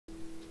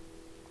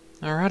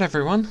Alright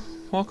everyone,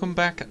 welcome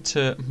back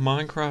to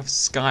Minecraft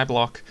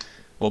Skyblock.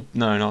 Well,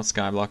 no, not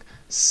Skyblock.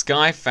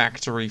 Sky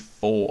Factory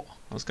 4.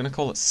 I was going to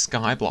call it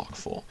Skyblock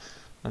 4.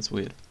 That's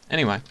weird.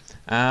 Anyway,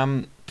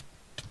 oh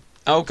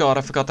god,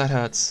 I forgot that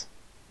hurts.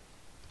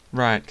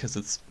 Right, because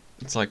it's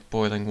like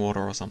boiling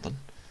water or something.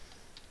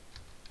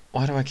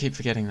 Why do I keep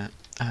forgetting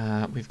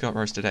that? We've got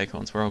roasted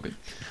acorns, we're all good.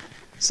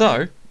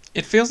 So,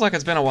 it feels like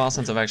it's been a while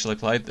since I've actually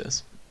played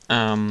this.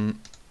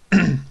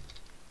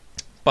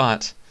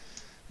 But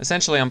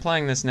essentially, I'm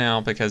playing this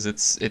now because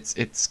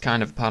it's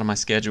kind of part of my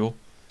schedule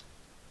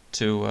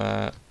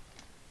to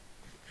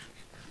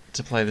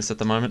play this at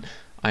the moment.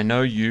 I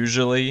know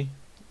usually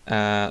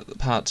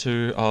part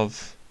 2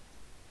 of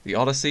the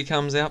Odyssey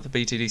comes out for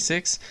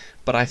BTD6,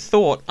 but I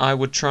thought I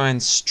would try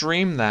and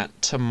stream that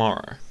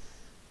tomorrow.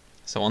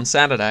 So on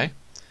Saturday,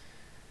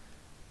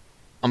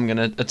 I'm going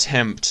to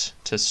attempt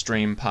to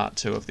stream part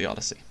 2 of the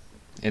Odyssey.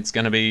 It's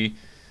going to be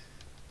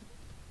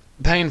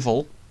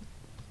painful,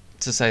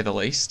 to say the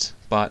least,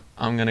 but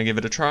I'm going to give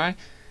it a try,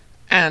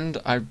 and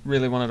I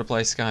really wanted to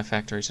play Sky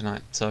Factory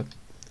tonight, so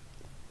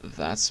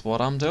that's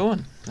what I'm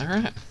doing.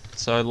 Alright,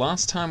 so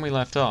last time we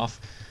left off,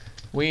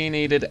 we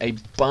needed a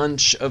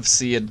bunch of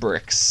seared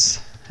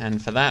bricks,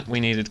 and for that we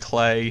needed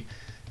clay,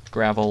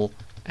 gravel,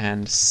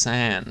 and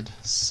sand.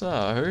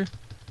 So,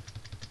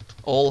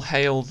 all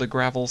hail the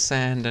gravel,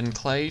 sand, and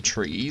clay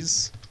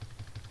trees,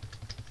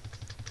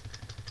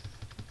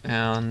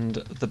 and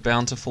the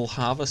bountiful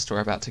harvest we're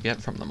about to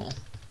get from them all.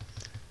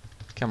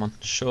 Come on,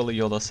 surely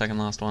you're the second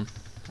last one.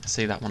 I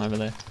see that one over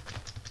there.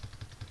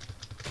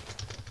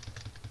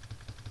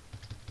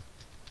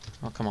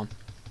 Oh, come on.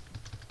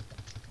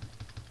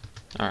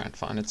 Alright,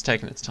 fine, it's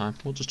taken its time.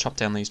 We'll just chop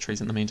down these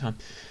trees in the meantime.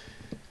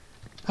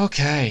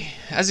 Okay,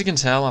 as you can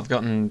tell,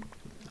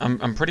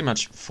 I'm pretty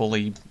much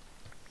fully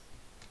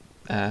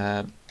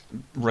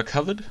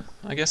recovered,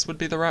 I guess would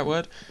be the right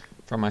word,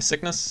 from my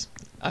sickness.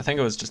 I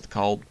think it was just the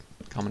cold,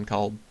 common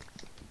cold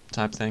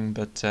type thing,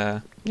 but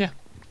yeah,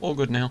 all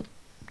good now.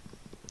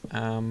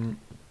 And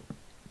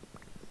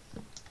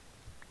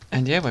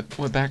yeah,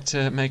 we're back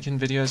to making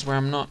videos where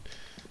I'm not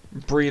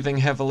breathing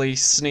heavily,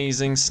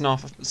 sneezing,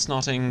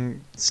 snotting,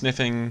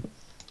 sniffing,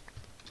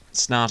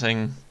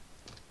 snarting.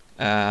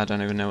 I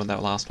don't even know what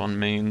that last one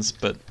means,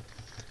 but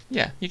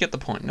yeah, you get the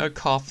point. No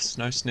coughs,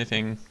 no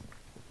sniffing.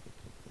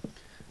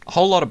 A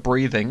whole lot of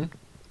breathing,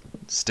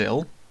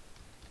 still,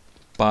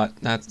 but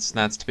that's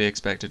to be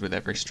expected with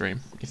every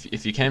stream.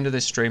 If you came to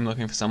this stream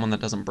looking for someone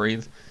that doesn't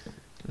breathe,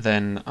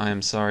 then I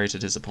am sorry to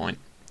disappoint.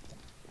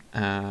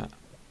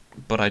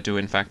 But I do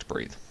in fact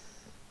breathe.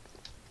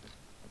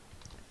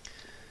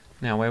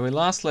 Now, where we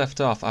last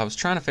left off, I was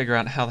trying to figure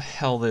out how the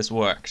hell this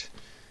worked.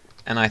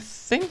 And I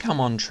think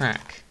I'm on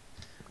track.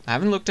 I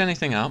haven't looked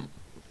anything up,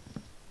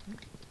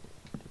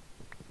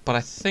 but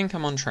I think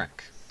I'm on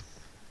track.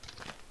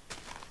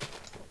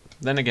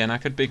 Then again, I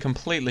could be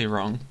completely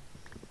wrong,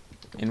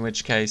 in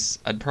which case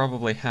I'd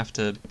probably have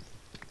to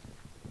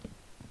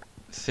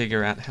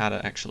figure out how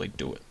to actually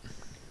do it.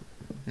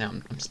 Now,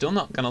 I'm still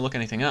not going to look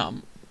anything up,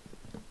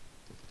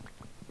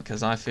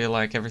 because I feel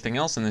like everything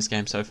else in this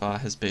game so far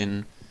has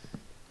been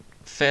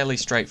fairly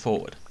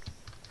straightforward.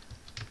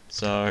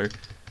 So,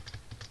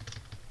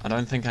 I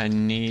don't think I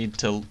need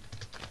to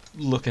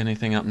look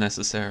anything up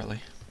necessarily.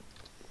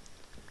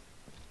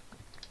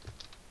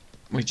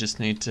 We just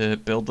need to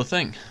build the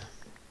thing.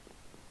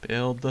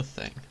 Build the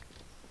thing.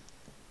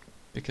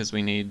 Because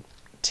we need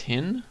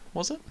tin,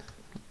 was it?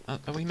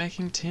 Are we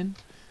making tin?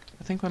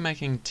 I think we're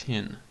making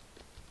tin.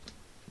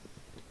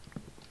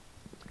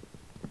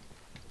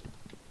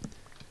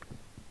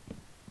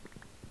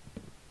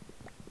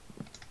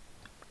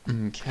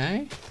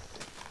 Okay.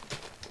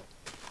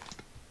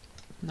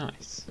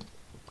 Nice.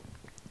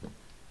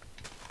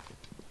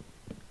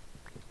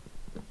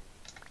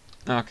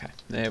 Okay,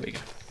 there we go.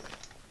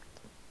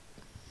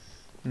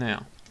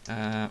 Now,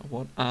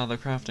 what are the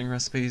crafting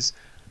recipes?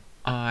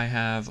 I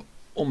have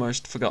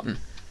almost forgotten.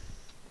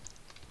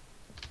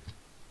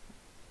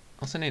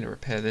 Also need to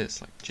repair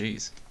this, like,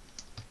 jeez.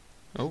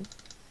 Oh,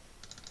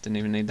 didn't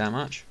even need that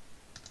much.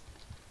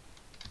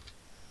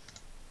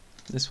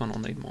 This one will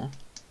need more.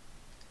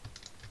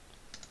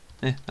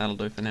 That'll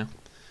do for now.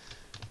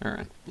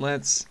 Alright,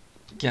 let's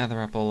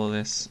gather up all of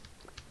this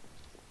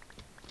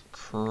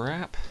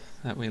crap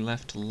that we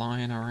left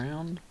lying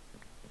around.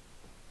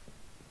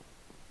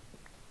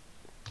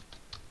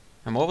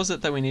 And what was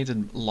it that we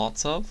needed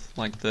lots of?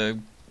 Like the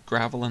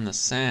gravel and the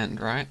sand,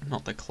 right?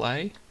 Not the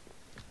clay?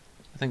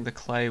 I think the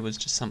clay was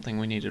just something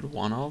we needed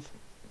one of.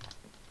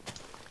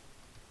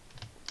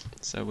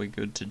 So we're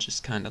good to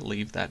just kind of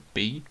leave that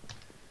be,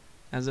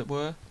 as it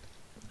were.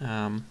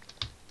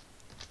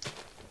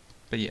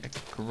 But yeah,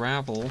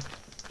 gravel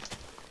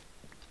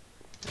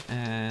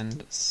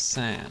and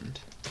sand.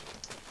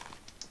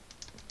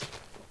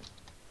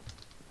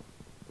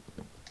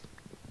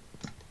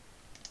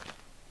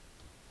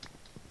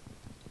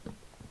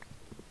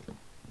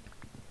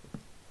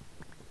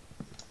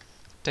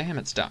 Damn,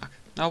 it's dark.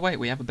 Oh wait,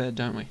 we have a bed,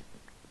 don't we?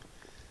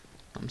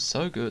 I'm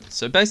so good.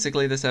 So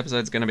basically this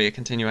episode's going to be a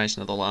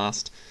continuation of the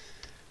last,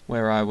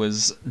 where I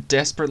was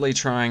desperately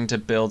trying to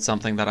build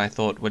something that I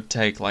thought would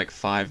take like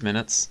 5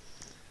 minutes,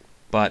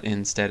 but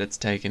instead it's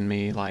taken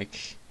me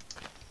like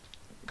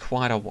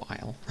quite a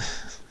while,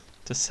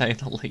 to say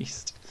the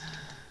least.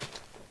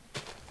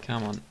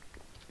 Come on,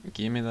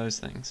 give me those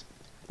things.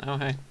 Oh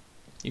hey,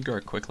 you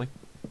grow quickly.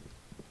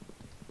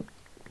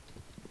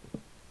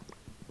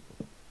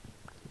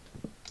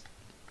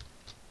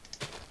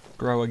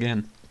 Grow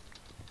again.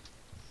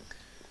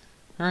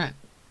 Alright,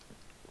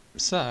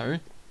 so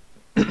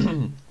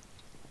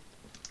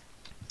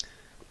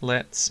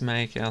let's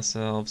make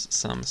ourselves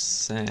some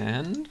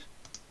sand.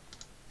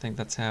 I think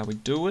that's how we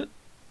do it.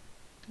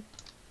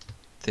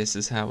 This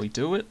is how we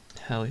do it.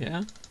 Hell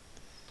yeah.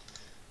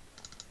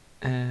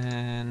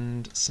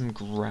 And some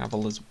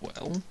gravel as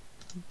well.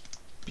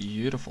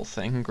 Beautiful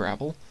thing,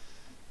 gravel.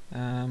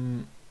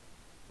 Do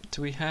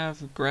we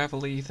have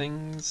gravelly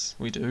things?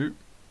 We do.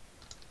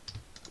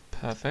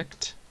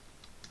 Perfect.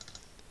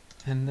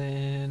 And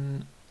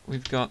then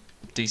we've got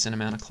a decent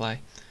amount of clay.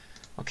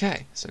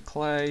 Okay, so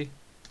clay.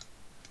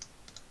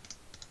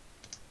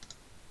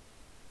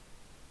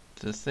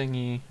 The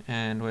thingy,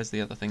 and where's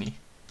the other thingy?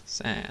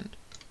 Sand.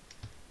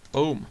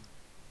 Boom.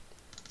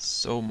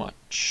 So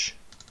much.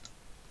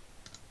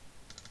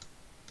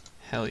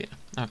 Hell yeah.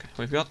 Okay,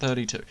 we've got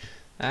 32.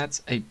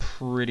 That's a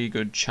pretty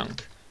good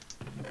chunk,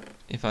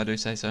 if I do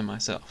say so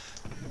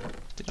myself.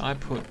 Did I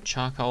put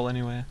charcoal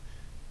anywhere?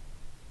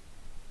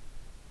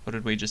 Or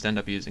did we just end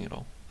up using it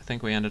all? I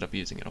think we ended up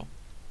using it all.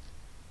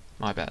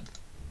 My bad.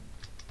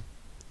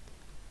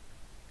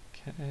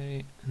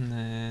 Okay, and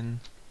then...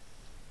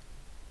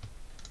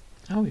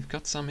 oh, we've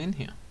got some in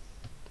here.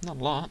 Not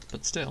a lot,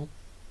 but still.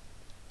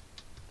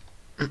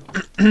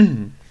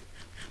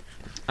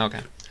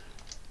 Okay.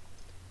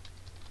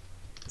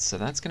 So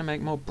that's gonna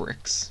make more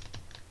bricks.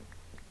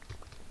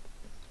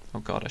 Oh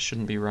god, I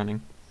shouldn't be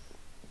running.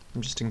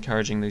 I'm just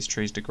encouraging these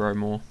trees to grow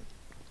more.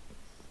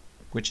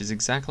 Which is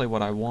exactly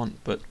what I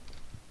want, but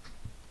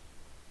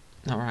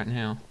not right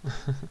now.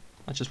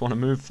 I just want to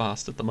move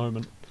fast at the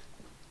moment.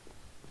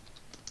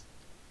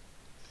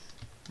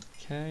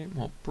 Okay,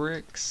 more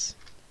bricks.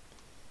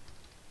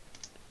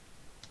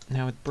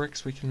 Now with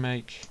bricks we can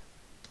make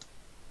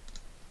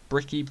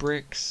bricky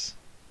bricks.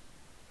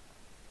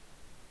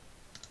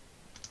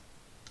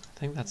 I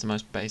think that's the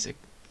most basic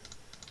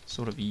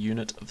sort of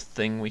unit of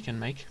thing we can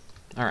make.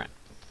 Alright.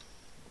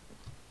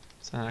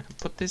 So I can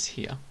put this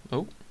here.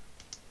 Oh.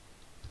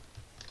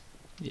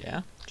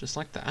 Yeah, just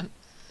like that.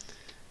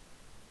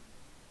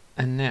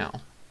 And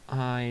now,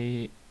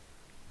 I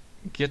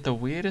get the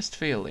weirdest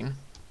feeling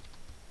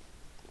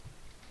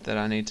that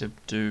I need to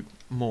do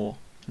more.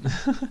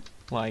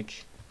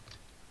 Like...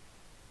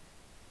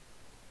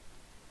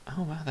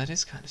 oh wow, that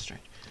is kind of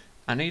strange.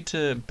 I need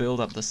to build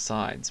up the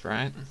sides,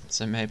 right?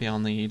 So maybe I'll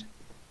need,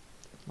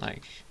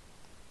 like,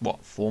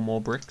 what, 4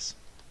 more bricks?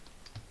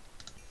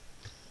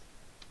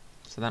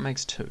 So that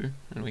makes 2,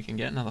 and we can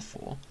get another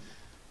 4.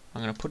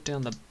 I'm going to put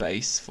down the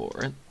base for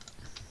it,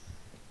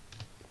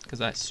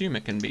 because I assume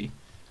it can be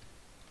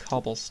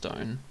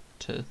cobblestone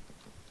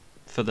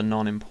for the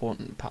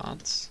non-important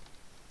parts.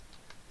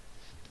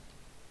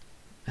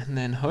 And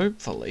then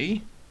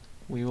hopefully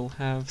we will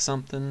have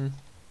something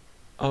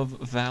of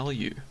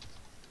value.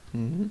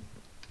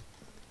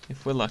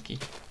 If we're lucky.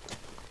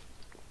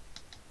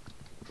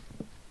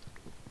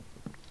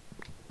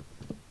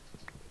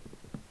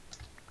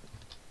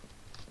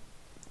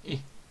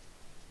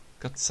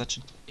 Got such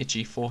an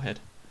itchy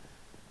forehead.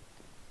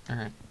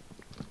 Alright.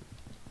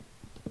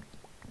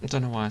 I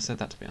don't know why I said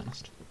that, to be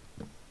honest.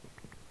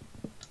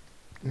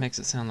 It makes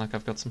it sound like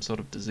I've got some sort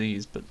of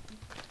disease, but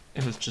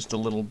it was just a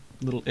little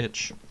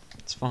itch.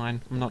 It's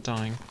fine, I'm not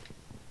dying.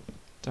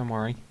 Don't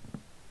worry.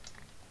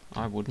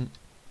 I wouldn't.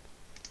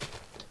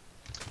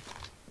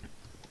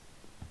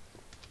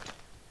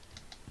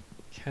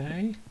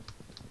 Okay.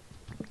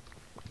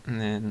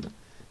 And then,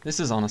 this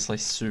is honestly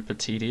super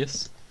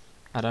tedious.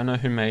 I don't know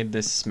who made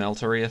this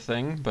smeltery a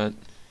thing, but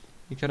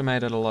you could have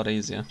made it a lot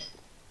easier.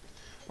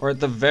 Or at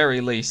the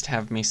very least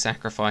have me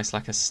sacrifice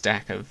like a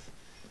stack of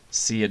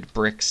seared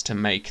bricks to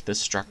make the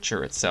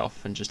structure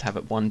itself, and just have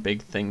it one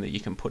big thing that you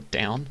can put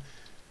down,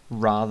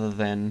 rather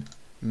than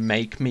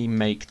make me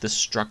make the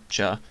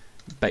structure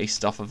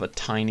based off of a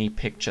tiny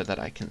picture that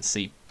I can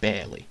see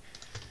barely.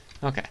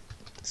 Okay,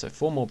 so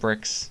 4 more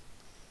bricks.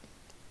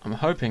 I'm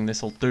hoping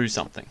this will do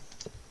something.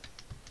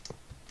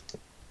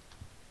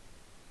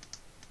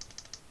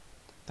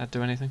 That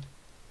do anything?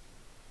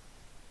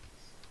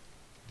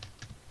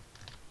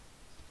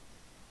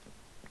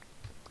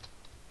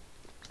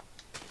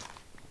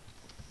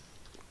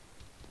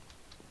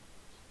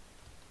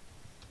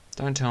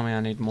 Don't tell me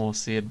I need more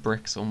seared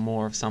bricks or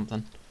more of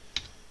something.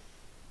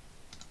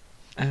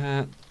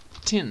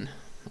 Tin.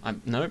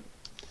 Nope.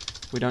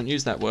 We don't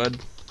use that word.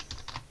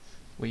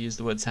 We use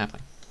the word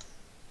sapling.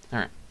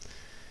 Alright.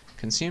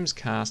 Consumes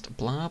cast,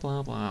 blah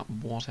blah blah,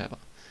 whatever.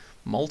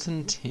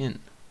 Molten tin.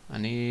 I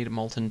need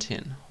molten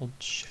tin. Hold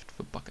shift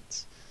for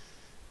buckets.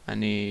 I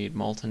need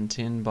molten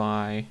tin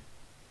by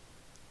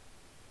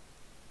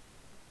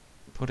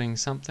putting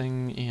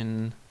something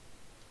in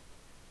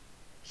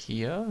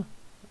here.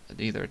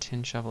 Either a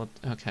tin shovel.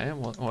 Okay,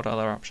 what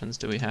other options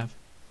do we have?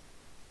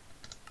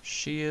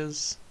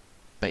 Shears,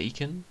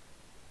 bacon,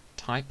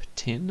 type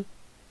tin,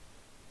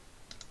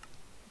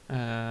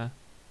 tin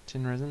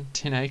resin,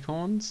 tin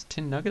acorns,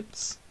 tin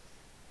nuggets,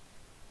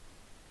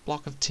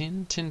 block of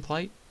tin, tin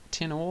plate,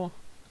 tin ore.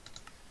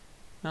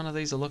 None of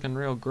these are looking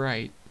real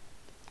great.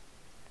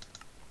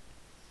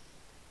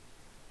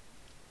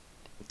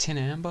 Tin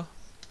amber,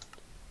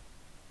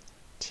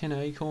 tin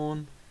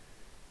acorn,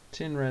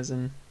 tin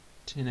resin,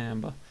 tin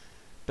amber.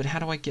 But how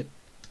do I get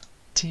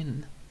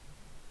tin?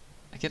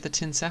 I get the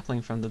tin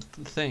sapling from the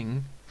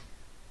thing,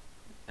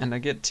 and I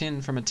get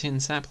tin from a tin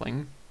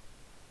sapling,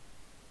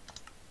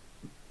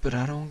 but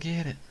I don't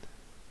get it.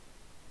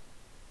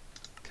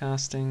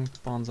 Casting,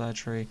 bonsai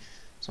tree.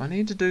 So I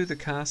need to do the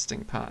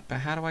casting part, but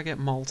how do I get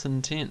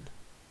molten tin?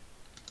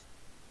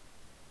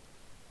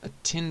 A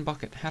tin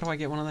bucket, how do I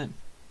get one of them?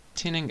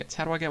 Tin ingots,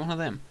 how do I get one of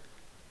them?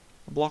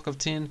 A block of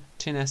tin,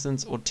 tin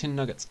essence, or tin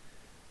nuggets.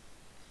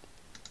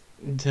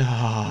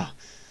 Duh.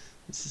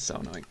 This is so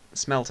annoying.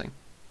 Smelting.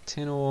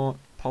 Tin ore,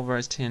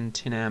 pulverized tin,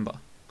 tin amber.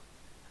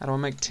 How do I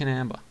make tin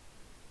amber?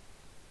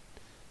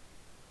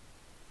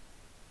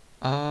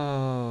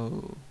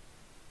 Oh.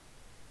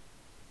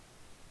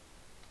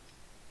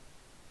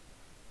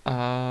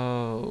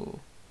 Oh.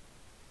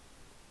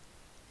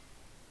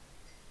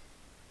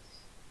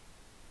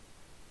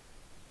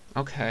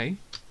 Okay.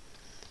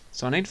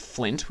 So I need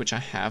flint, which I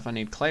have. I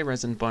need clay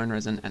resin, bone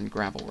resin, and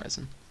gravel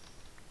resin.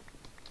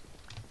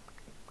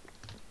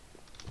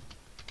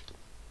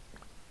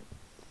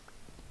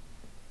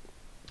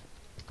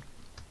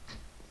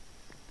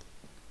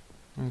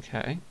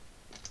 Okay.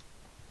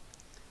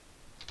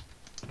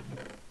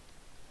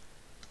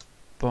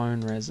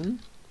 Bone resin.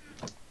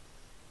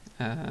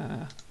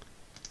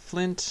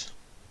 Flint.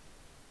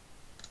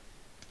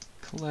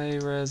 Clay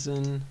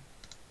resin.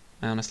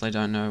 I honestly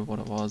don't know what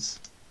it was.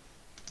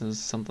 It was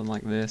something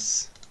like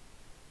this.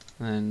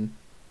 And then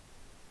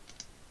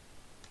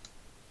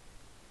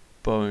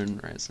bone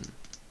resin.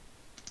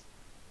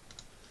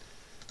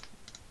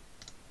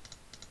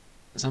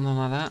 Something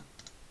like that.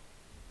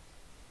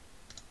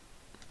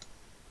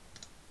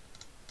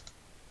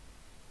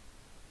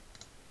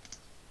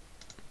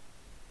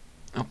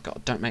 Oh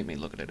god, don't make me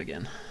look at it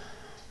again.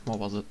 What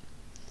was it?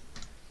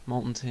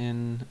 Molten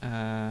tin,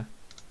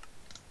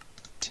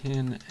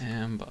 tin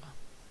amber.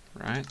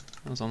 Right?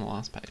 That was on the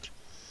last page.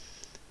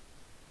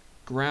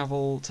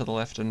 Gravel to the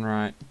left and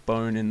right,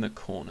 bone in the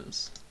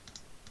corners.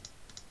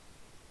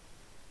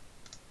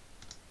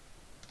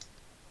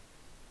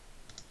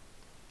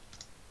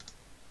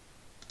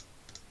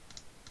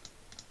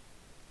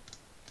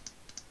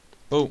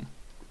 Boom.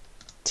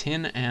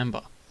 Tin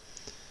amber.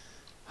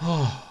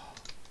 Oh.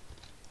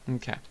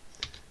 Okay.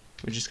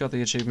 We just got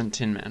the achievement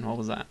Tin Man. What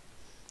was that?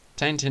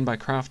 Obtain tin by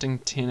crafting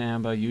tin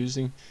amber use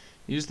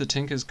the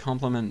tinker's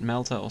complement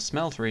melter or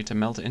smeltery to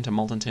melt it into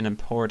molten tin and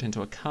pour it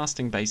into a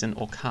casting basin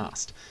or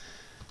cast.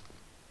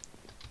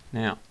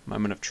 Now,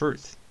 moment of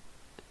truth.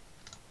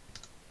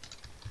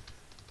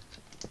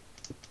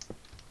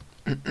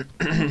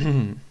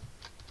 Am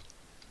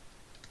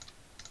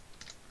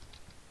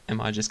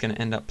I just going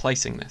to end up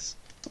placing this?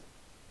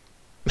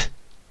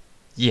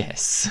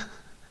 Yes.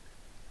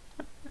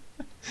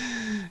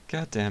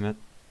 God damn it.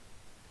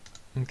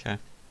 Okay.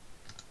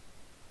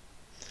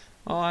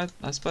 Oh,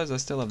 I suppose I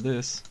still have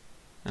this.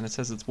 And it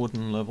says it's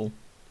wooden level.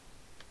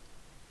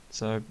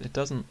 So it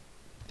doesn't...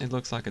 It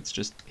looks like it's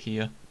just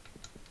here.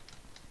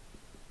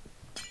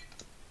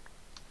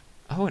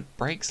 Oh, it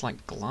breaks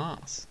like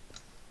glass.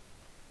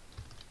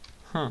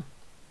 Huh.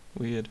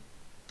 Weird.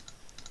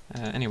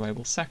 Anyway,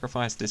 we'll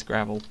sacrifice this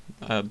gravel,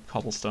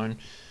 cobblestone.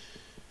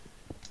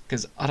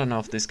 Because I don't know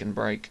if this can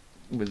break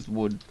with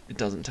wood. It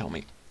doesn't tell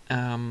me.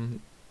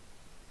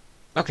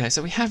 Okay,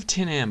 so we have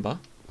tin amber.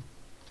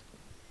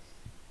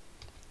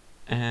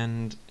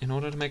 And in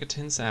order to make a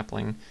tin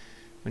sapling,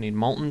 we need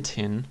molten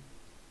tin.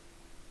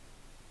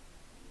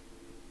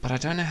 But I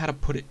don't know how to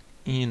put it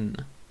in.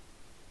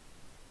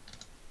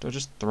 Do I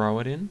just throw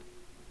it in?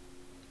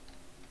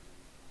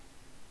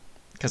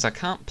 Because I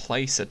can't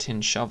place a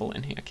tin shovel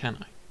in here, can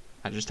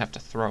I? I just have to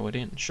throw it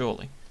in,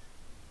 surely.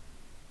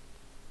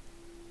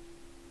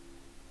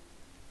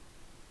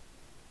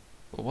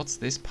 Well, what's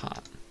this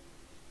part?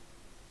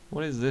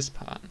 What is this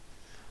part?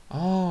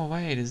 Oh,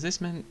 wait, is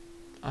this meant...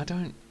 I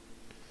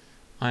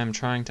am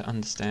trying to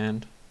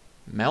understand.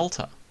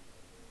 Melter.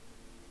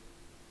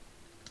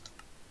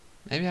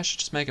 Maybe I should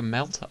just make a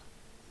melter.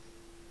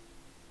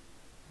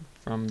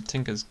 From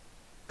Tinker's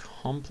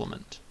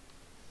complement.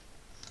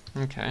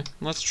 Okay,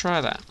 let's try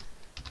that.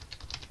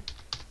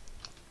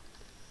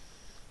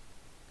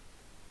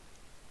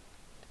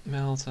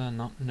 Melter,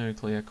 not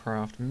nuclear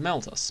craft.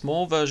 Melter.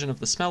 Small version of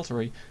the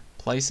smeltery.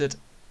 Place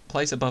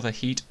above a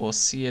heat or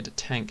seared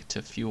tank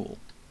to fuel.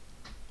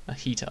 A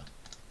heater.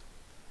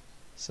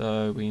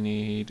 So we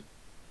need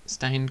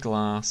stained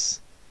glass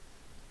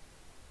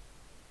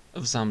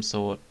of some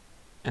sort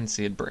and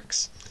seared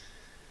bricks.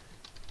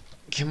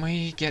 Can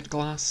we get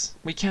glass?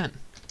 We can,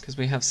 because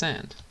we have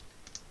sand.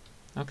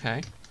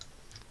 Okay.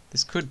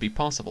 This could be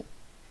possible.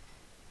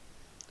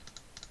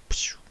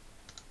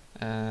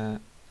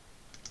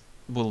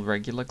 Will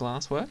regular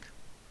glass work?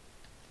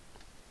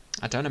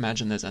 I don't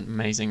imagine there's an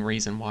amazing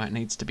reason why it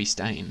needs to be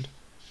stained.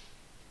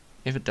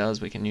 If it does,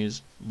 we can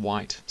use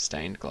white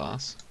stained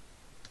glass.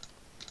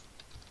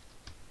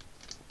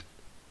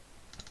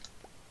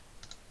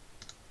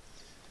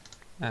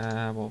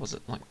 What was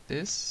it, like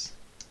this?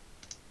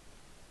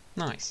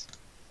 Nice.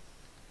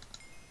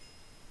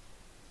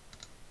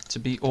 To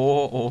be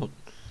or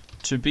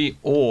to be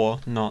or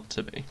not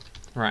to be.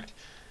 Right.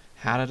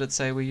 How did it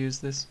say we use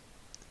this?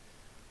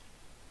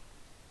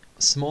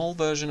 Small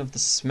version of the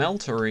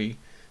smeltery,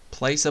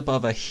 place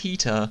above a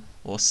heater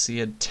or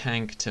seared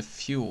tank to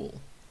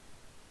fuel.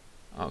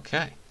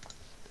 Okay.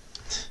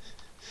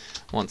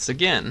 Once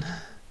again,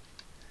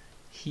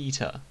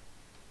 heater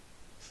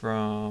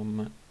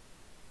from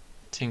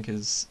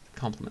Tinker's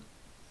Compliment.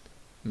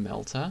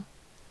 Melter,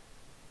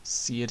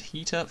 seared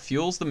heater,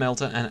 fuels the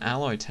melter and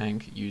alloy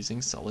tank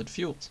using solid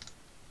fuels.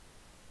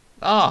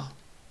 Ah,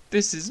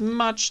 this is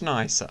much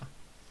nicer.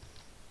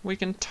 We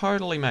can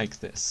totally make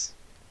this.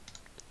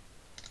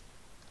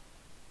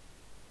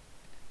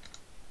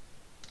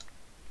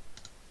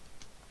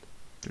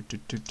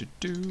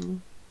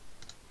 Do.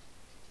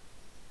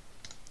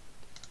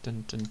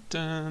 Dun dun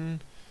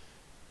dun.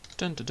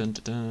 Dun dun dun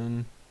dun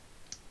dun.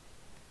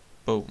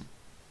 Boom.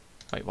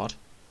 Wait, what?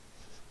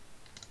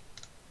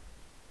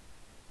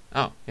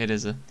 Oh, it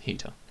is a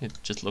heater. It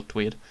just looked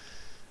weird.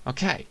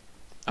 Okay.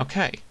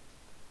 Okay.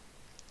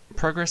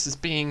 Progress is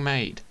being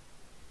made.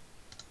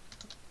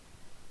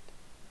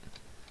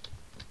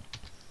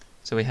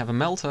 So we have a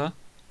melter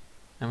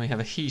and we have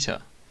a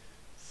heater.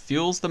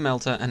 Fuels the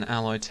melter and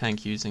alloy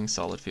tank using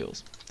solid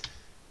fuels.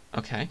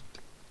 Okay.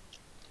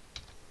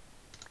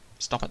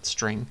 Stop it,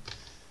 string.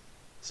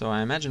 So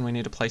I imagine we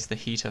need to place the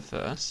heater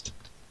first.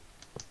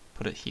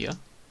 Put it here.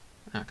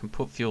 I can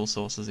put fuel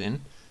sources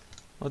in.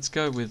 Let's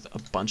go with a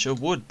bunch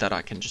of wood that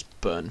I can just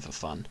burn for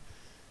fun.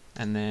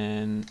 And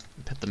then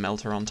put the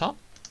melter on top.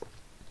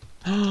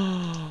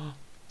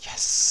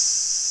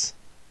 Yes!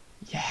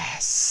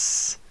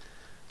 Yes!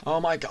 Oh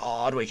my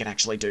god, we can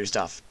actually do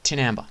stuff. Tin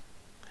amber.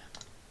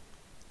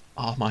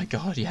 Oh my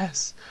god,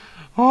 yes.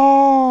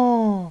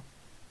 Oh!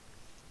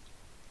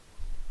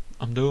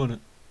 I'm doing it.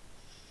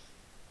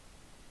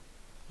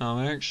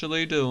 I'm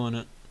actually doing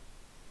it.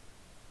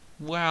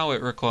 Wow,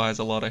 it requires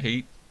a lot of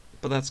heat.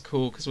 But that's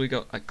cool, because we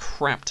got a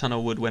crap ton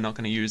of wood we're not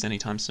going to use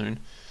anytime soon.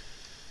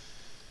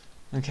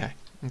 Okay,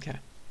 okay.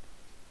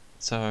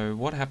 So,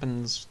 what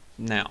happens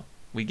now?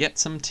 We get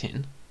some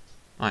tin,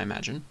 I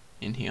imagine,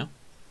 in here.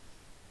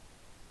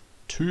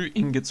 2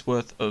 ingots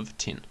worth of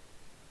tin.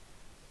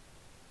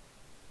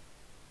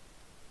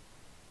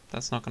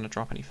 That's not going to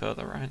drop any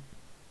further, right?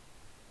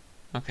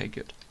 Okay,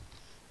 good.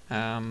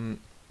 Can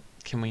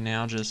we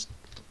now just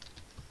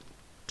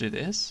do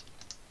this?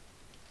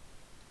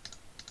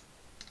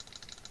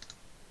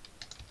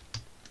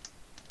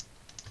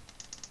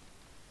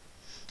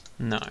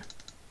 No.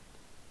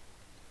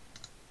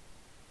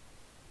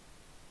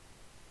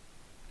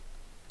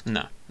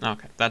 No.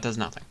 Okay, that does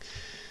nothing.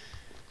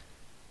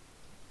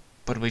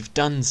 But we've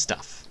done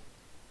stuff.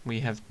 We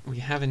have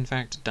in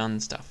fact done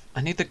stuff.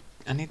 I need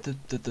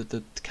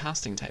the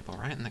casting table,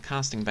 right? And the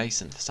casting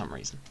basin for some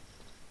reason.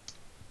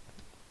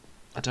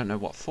 I don't know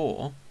what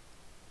for.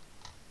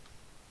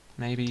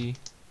 Maybe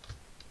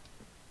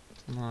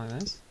something like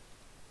this.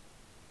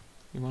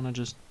 You want to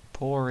just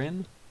pour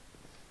in?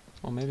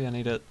 Or maybe I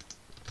need it.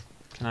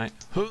 Can I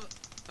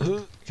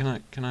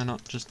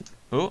not just...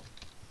 Oh!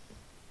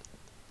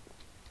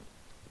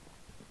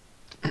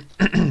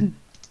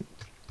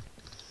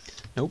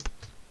 Nope.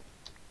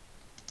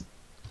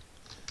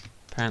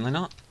 Apparently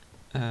not.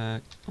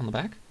 On the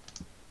back?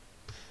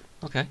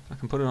 Okay, I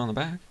can put it on the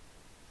back.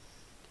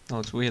 That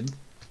looks weird,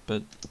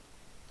 but...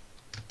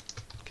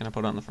 Can I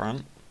put it on the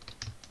front?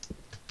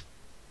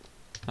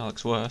 That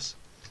looks worse.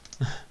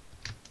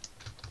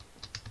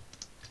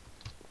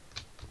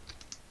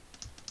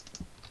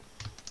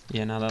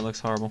 Yeah, no, that looks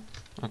horrible.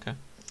 Okay.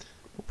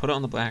 We'll put it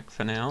on the back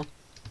for now.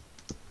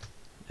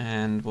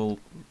 And we'll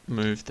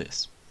move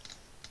this.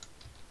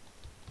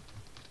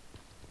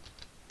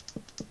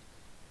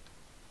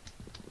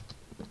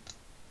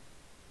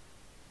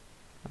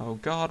 Oh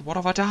god, what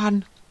have I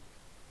done?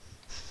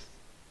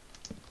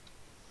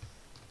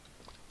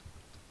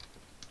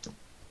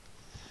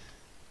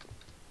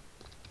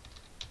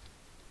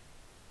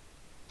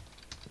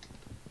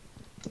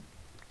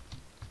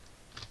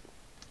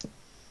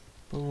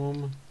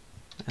 Boom.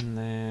 And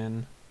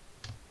then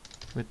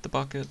with the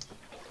bucket,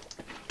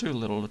 do a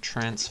little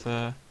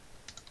transfer,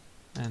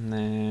 and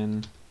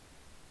then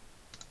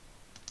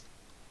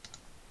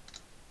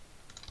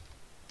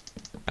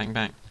bang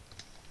bang.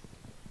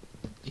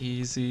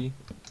 Easy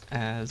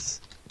as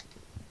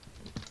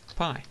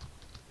pie.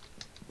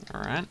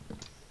 Alright.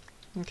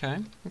 Okay,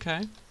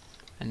 okay.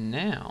 And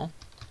now,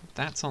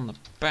 that's on the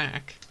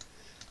back,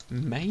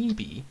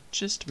 maybe,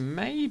 just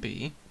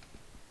maybe,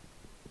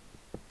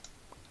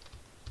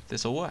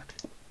 this'll work.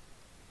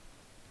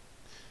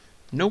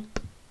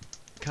 Nope.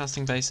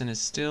 casting basin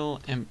is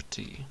still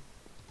empty.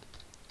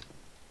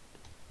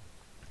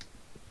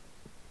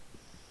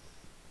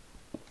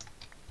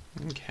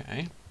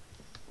 Okay.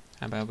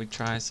 How about we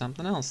try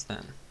something else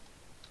then?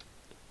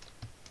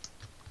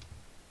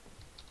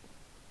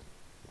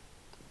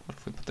 What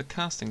if we put the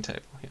casting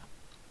table here?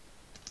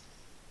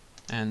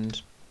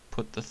 And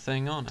put the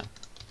thing on it.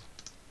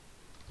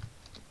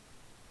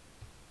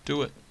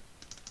 Do it.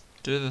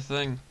 Do the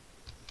thing.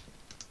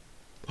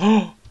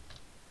 Oh!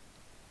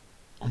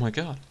 Oh my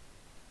god.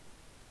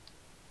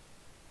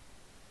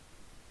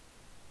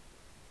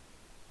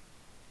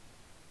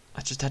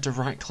 I just had to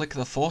right click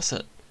the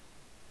faucet.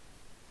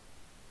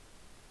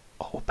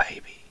 Oh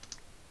baby.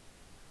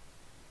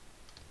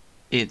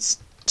 It's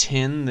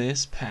tin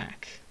this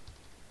pack.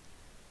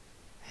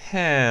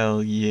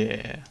 Hell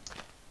yeah.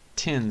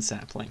 Tin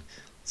sapling.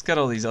 Let's get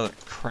all these other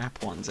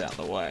crap ones out of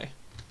the way.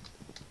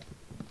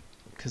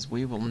 Because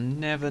we will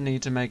never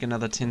need to make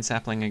another tin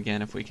sapling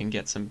again if we can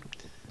get some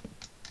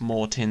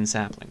more tin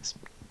saplings.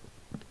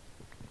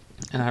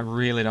 And I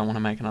really don't want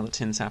to make another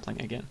tin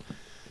sapling again.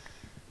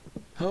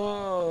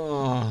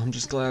 Oh, I'm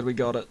just glad we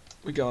got it.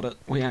 We got it.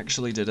 We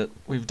actually did it.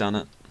 We've done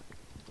it.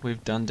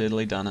 We've done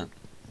diddly done it.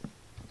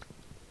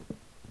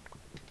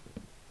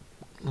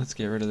 Let's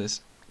get rid of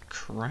this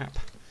crap.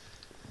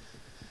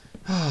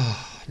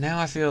 Now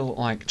I feel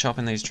like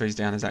chopping these trees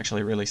down is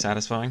actually really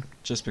satisfying,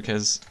 just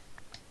because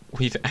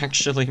we've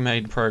actually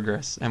made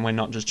progress and we're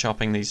not just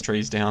chopping these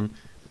trees down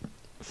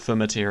for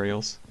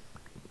materials.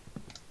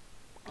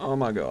 Oh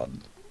my god.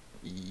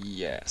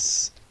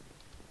 Yes.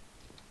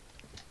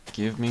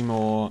 Give me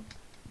more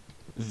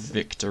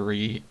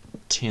victory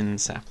tin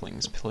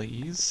saplings,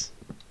 please.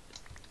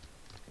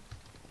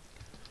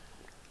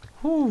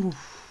 Whew.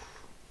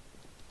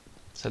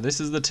 So this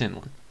is the tin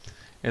one.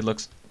 It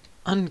looks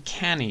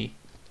uncanny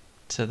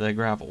to the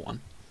gravel one.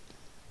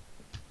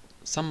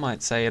 Some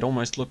might say it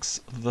almost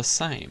looks the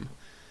same.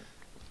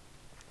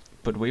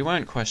 But we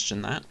won't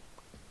question that,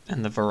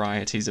 and the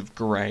varieties of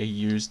grey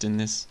used in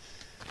this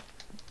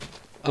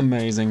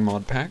amazing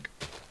mod pack.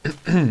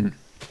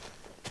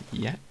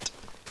 Yet.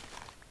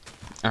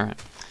 Alright.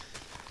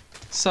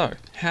 So,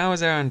 how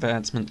is our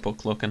advancement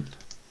book looking?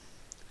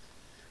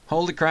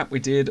 Holy crap, we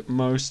did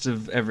most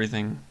of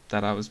everything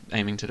that I was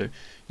aiming to do.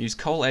 Use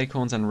coal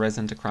acorns and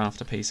resin to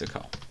craft a piece of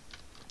coal.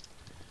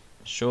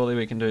 Surely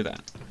we can do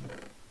that.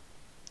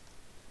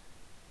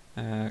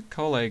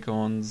 Coal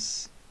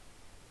acorns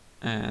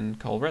and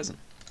coal resin.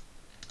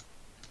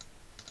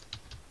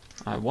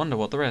 I wonder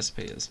what the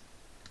recipe is.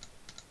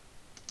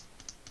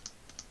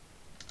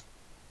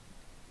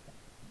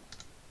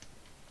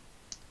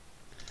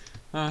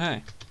 Oh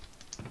hey,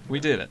 we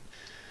did it.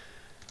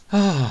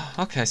 Oh,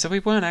 okay, so we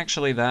weren't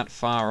actually that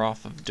far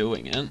off of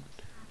doing it.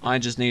 I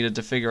just needed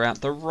to figure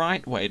out the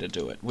right way to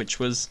do it, which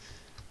was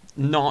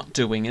not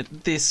doing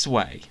it this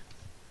way.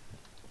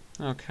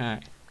 Okay,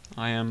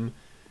 I am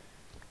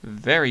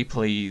very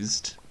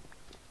pleased,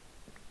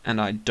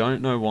 and I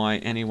don't know why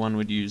anyone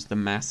would use the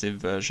massive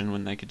version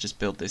when they could just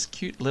build this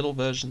cute little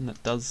version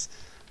that does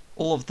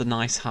all of the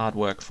nice hard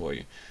work for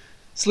you.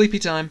 Sleepy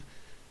time.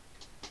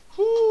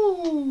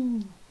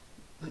 Woo.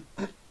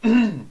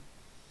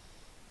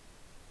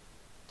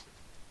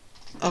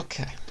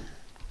 Okay.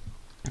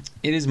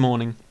 It is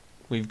morning.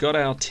 We've got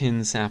our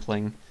tin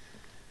sapling.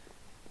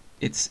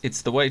 It's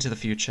the way to the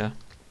future.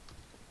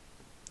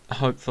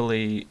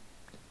 Hopefully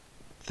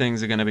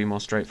things are going to be more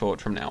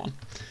straightforward from now on.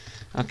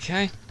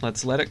 Okay,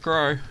 let's let it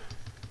grow.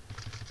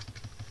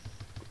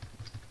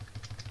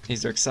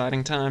 These are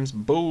exciting times.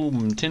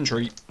 Boom, tin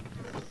tree.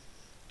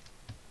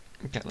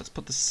 Okay, let's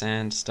put the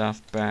sand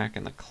stuff back,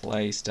 and the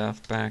clay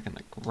stuff back, and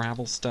the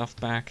gravel stuff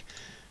back.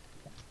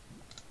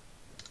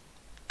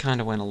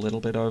 Kind of went a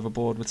little bit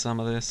overboard with some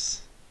of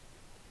this.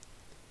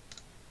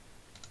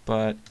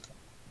 But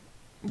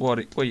what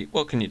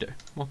can you do?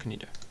 What can you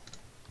do?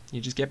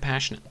 You just get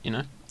passionate, you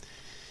know?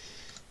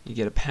 You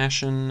get a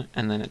passion,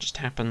 and then it just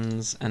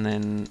happens, and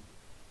then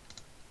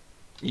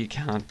you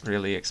can't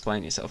really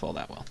explain yourself all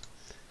that well.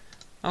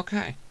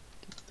 Okay.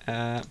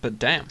 But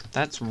damn,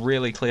 that's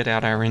really cleared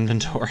out our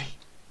inventory.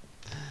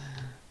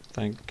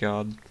 Thank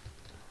God.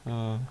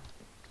 Our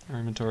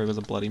inventory was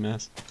a bloody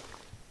mess.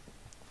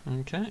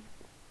 Okay.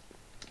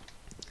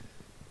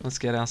 Let's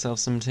get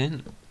ourselves some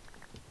tin.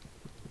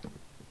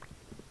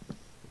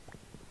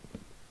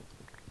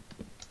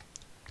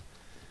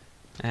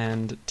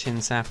 And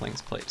tin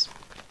saplings, please.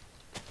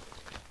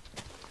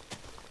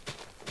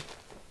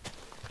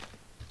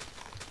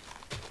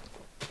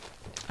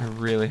 I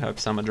really hope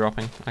some are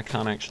dropping. I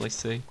can't actually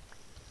see.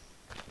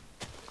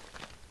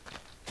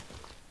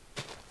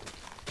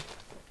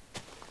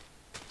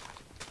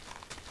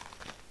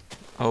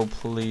 Oh,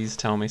 please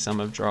tell me some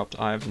have dropped.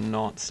 I have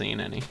not seen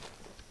any.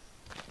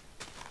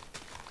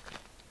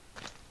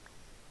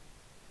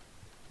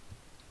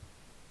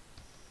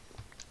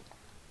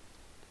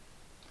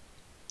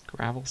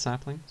 Gravel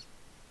saplings?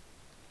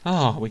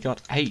 Oh, we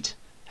got 8.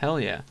 Hell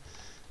yeah.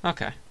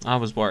 Okay, I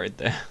was worried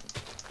there.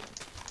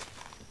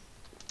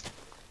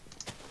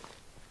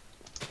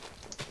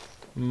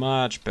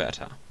 Much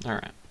better.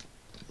 Alright.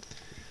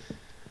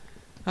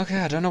 Okay,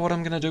 I don't know what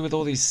I'm going to do with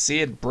all these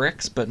seared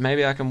bricks, but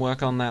maybe I can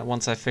work on that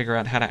once I figure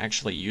out how to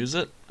actually use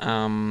it.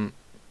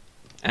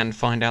 And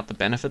find out the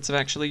benefits of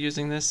actually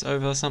using this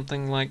over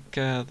something like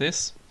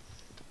this,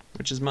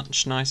 which is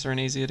much nicer and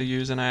easier to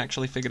use, and I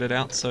actually figured it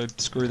out, so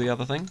screw the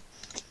other thing.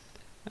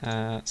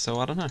 So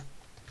I don't know.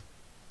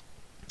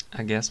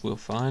 I guess we'll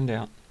find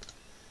out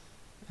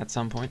at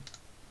some point.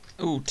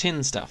 Ooh,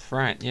 tin stuff,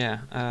 right, yeah.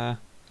 I'm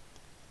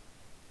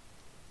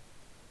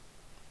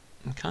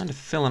kind of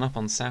filling up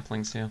on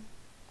saplings here.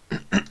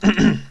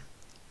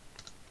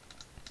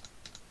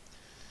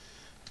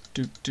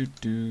 do do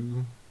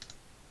do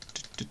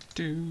do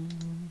do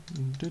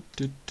do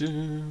do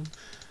do.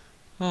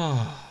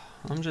 Oh,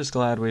 I'm just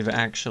glad we've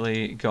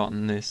actually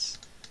gotten this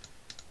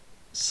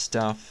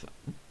stuff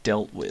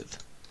dealt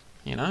with,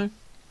 you know?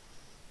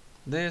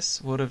 This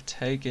would have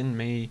taken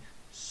me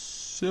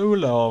so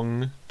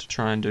long to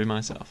try and do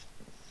myself.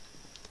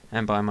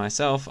 And by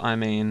myself, I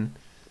mean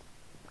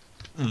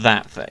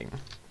that thing.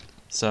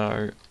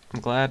 So, I'm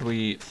glad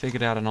we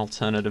figured out an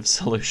alternative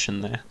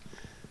solution there.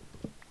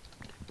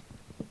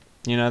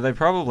 You know, they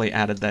probably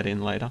added that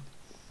in later.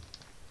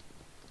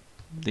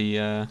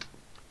 The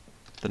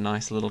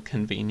nice little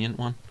convenient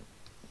one.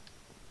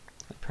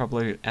 They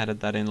probably added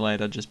that in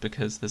later just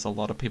because there's a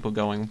lot of people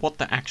going, what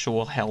the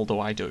actual hell do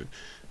I do?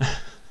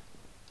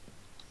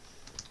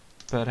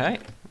 But hey,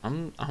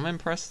 I'm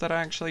impressed that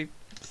I actually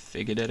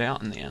figured it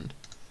out in the end.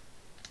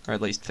 Or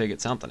at least figured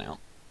something out.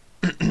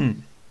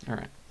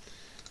 Alright.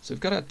 So we've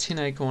got our tin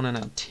acorn and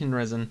our tin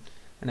resin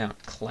and our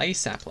clay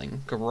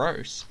sapling.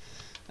 Gross.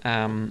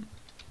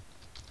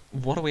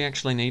 What do we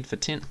actually need for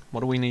tin?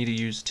 What do we need to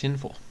use tin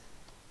for?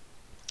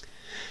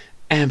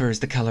 Amber is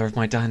the color of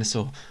my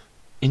dinosaur.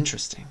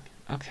 Interesting.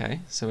 Okay,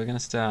 so we're going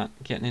to start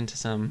getting into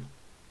some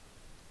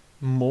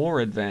more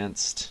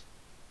advanced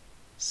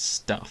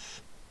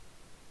stuff.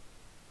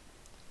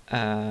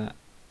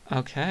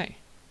 Okay.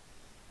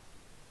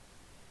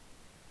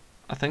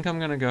 I think I'm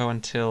going to go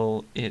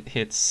until it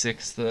hits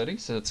 6:30,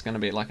 so it's going to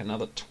be like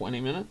another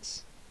 20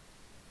 minutes.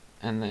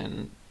 And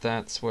then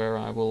that's where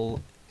I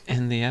will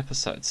end the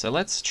episode. So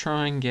let's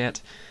try and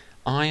get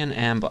iron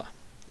amber.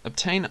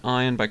 Obtain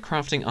iron by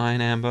crafting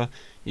iron amber.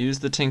 Use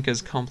the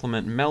Tinker's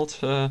Complement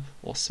melter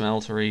or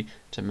smeltery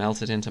to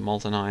melt it into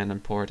molten iron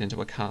and pour it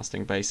into a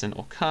casting basin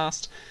or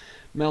cast.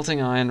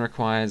 Melting iron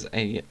requires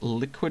a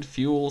liquid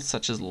fuel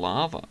such as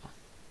lava.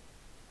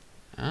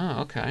 Ah,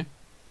 okay.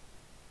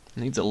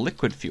 Needs a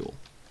liquid fuel.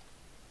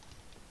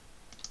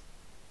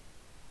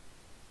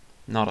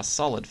 Not a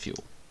solid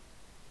fuel.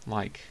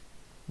 Like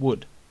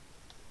wood.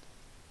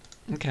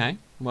 Okay,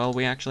 well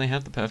we actually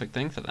have the perfect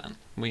thing for that.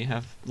 We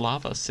have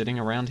lava sitting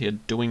around here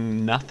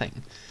doing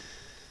nothing.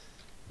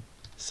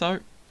 So,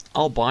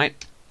 I'll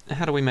bite.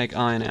 How do we make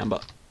iron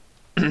amber?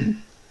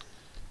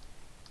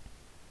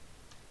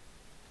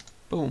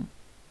 Boom.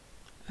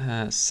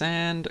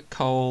 Sand,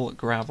 coal,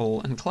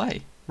 gravel, and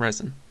clay.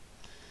 Resin.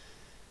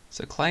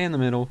 So clay in the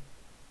middle,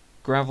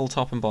 gravel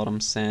top and bottom,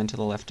 sand to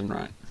the left and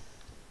right.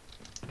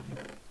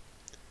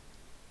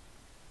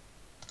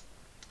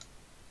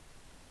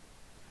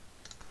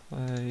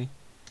 Clay,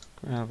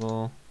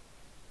 gravel,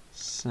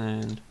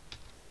 sand.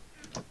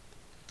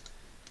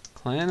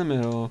 Clay in the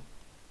middle,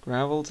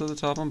 gravel to the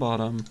top and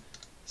bottom,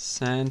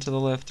 sand to the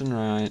left and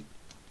right,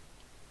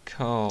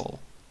 coal.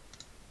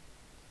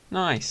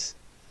 Nice.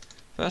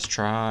 First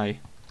try.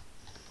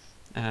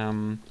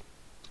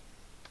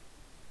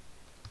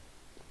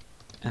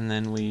 And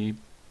then we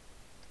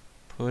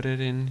put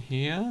it in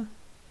here.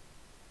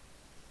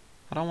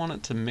 I don't want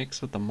it to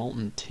mix with the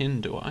molten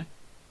tin, do I?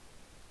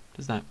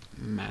 Does that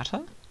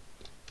matter?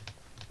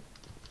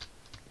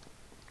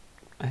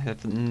 I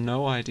have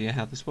no idea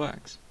how this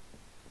works.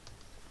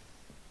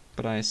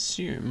 But I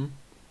assume...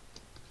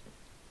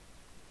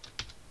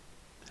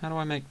 How do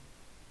I make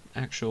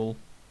actual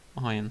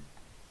iron?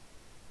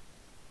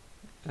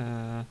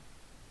 Iron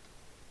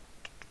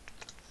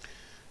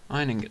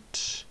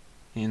ingot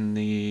in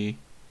the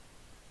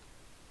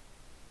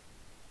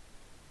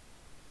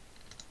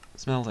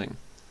smelting.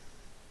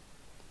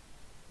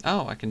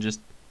 Oh, I can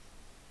just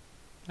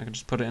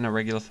put it in a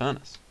regular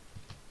furnace.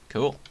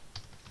 Cool.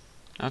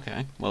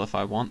 Okay, well if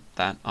I want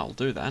that, I'll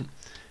do that.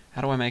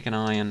 How do I make an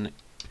iron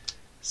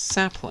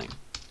sapling?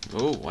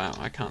 Oh, wow,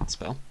 I can't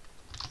spell.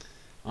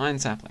 Iron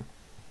sapling.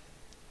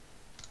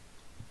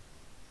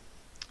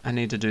 I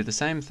need to do the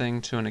same thing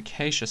to an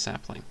acacia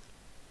sapling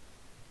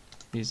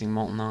using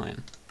molten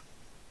iron.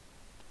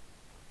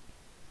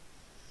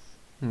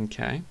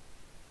 Okay.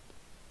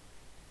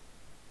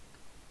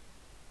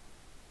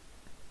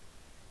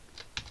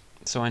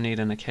 So I need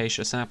an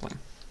acacia sapling.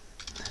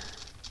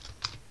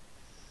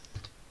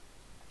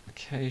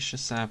 Acacia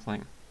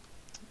sapling.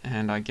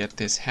 And I get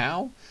this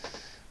how?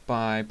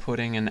 By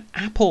putting an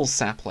apple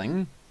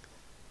sapling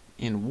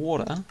in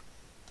water.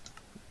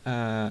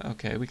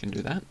 Okay, we can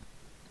do that.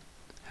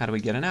 How do we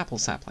get an apple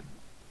sapling?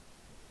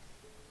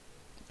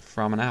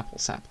 From an apple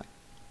sapling.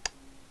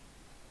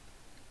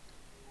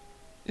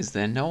 Is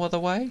there no other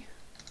way?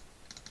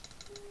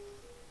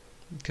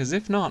 Because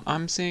if not,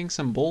 I'm seeing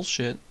some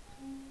bullshit.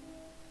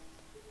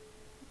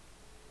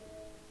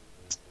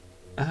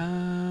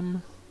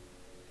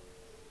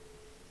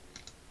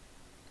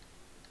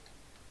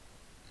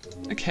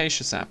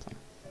 Acacia sapling.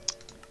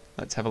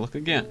 Let's have a look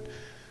again.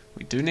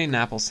 We do need an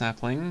apple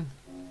sapling.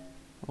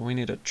 Or we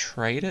need to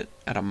trade it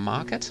at a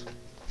market.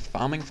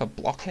 Farming for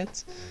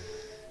blockheads.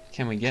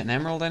 Can we get an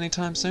emerald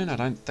anytime soon? I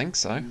don't think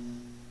so.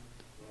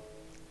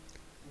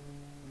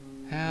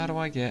 How do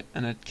I get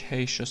an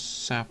acacia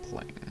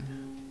sapling?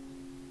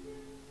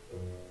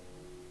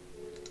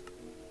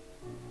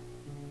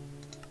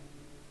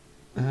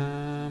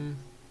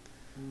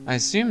 I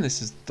assume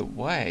this is the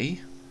way,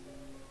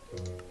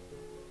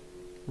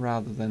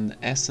 rather than the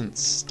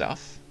essence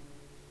stuff.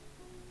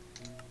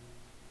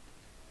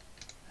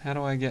 How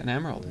do I get an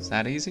emerald? Is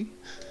that easy?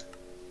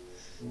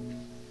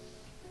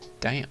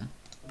 Damn.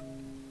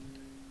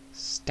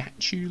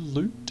 Statue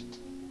loot?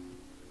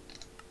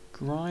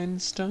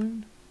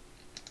 Grindstone?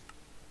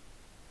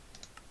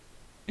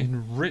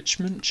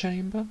 Enrichment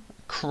chamber?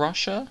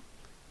 Crusher?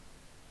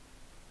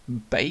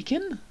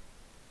 Bacon?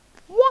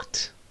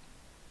 What?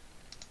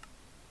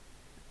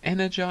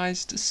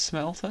 Energized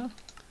smelter?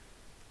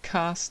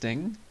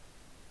 Casting?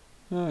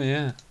 Oh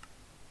yeah.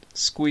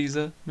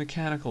 Squeezer,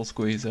 mechanical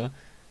squeezer,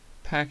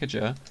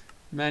 packager,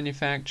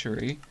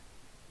 manufactory,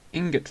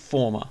 ingot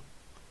former.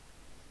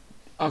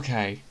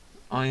 Okay,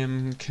 I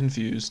am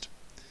confused.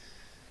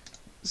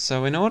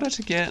 So in order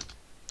to get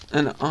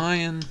an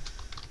iron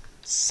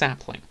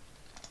sapling,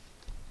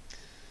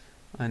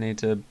 I need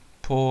to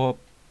pour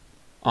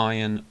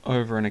iron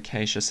over an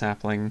acacia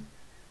sapling.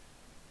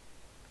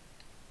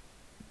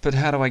 But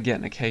how do I get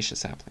an acacia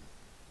sapling?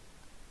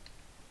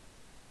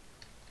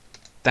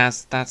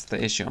 That's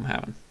the issue I'm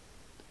having.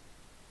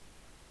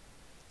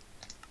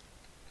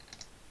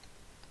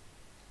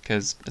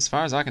 Because as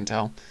far as I can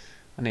tell,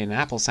 I need an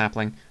apple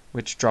sapling,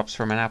 which drops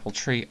from an apple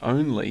tree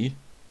only.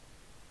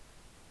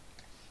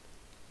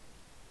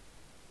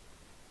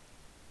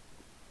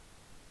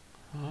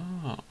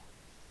 Oh.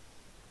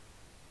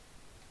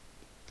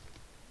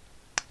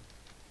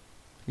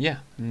 Yeah,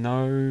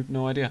 no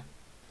idea.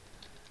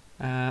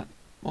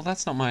 Well,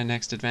 that's not my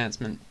next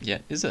advancement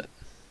yet, is it?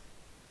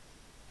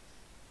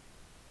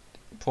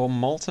 Pour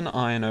molten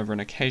iron over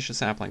an acacia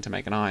sapling to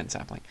make an iron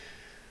sapling.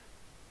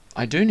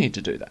 I do need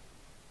to do that.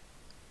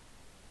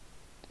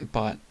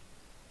 But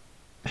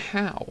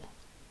how?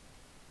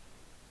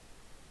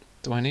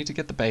 Do I need to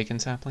get the bacon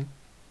sapling?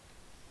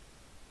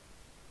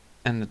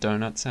 And the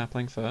donut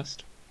sapling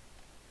first?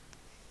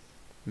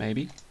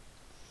 Maybe?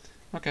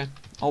 Okay,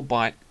 I'll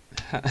bite.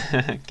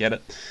 Get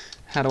it?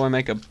 How do I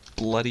make a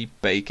bloody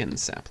bacon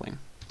sapling?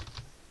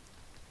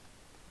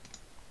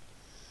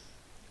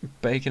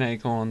 Bacon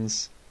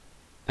acorns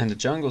and a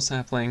jungle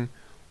sapling,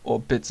 or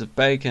bits of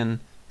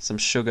bacon, some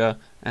sugar,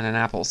 and an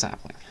apple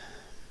sapling.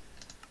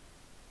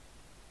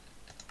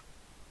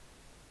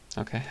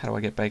 Okay, how do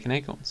I get bacon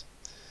acorns?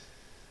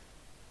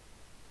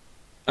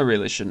 I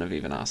really shouldn't have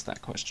even asked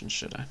that question,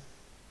 should I?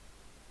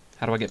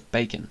 How do I get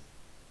bacon?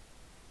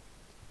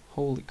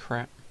 Holy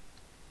crap.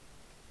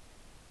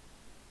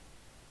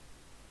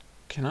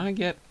 Can I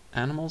get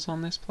animals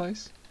on this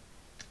place?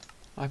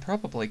 I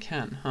probably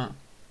can, huh?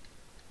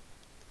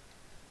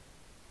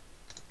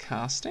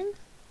 Casting?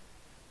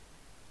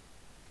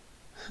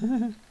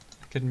 I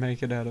could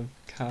make it out of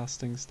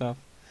casting stuff.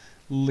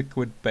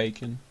 Liquid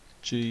bacon.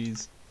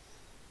 Jeez.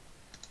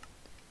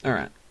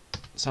 Alright,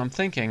 so I'm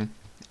thinking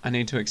I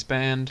need to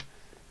expand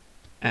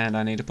and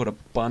I need to put a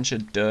bunch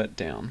of dirt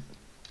down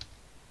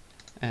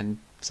and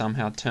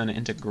somehow turn it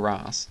into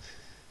grass.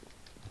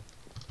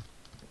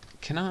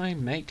 Can I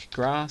make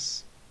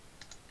grass?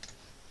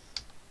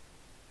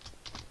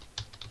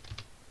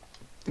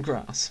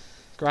 Grass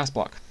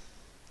block.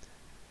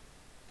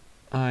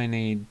 I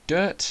need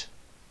dirt,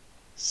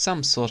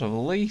 some sort of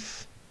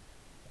leaf,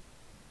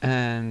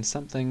 and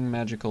something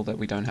magical that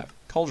we don't have.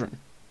 Cauldron.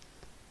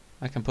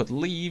 I can put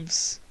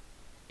leaves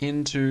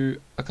into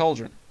a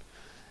cauldron.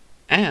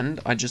 And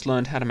I just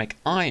learned how to make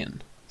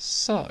iron.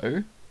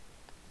 So,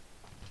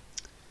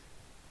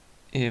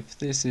 if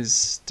this is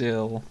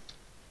still...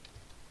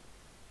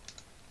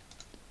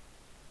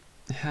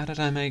 How did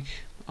I make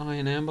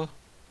iron amber?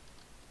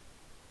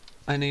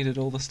 I needed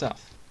all the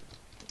stuff.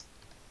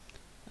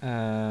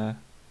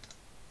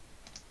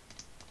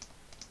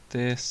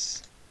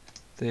 This,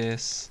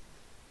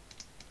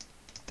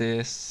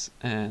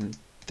 and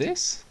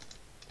this.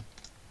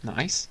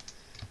 Nice.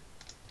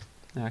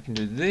 Now I can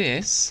do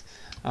this.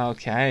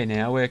 Okay,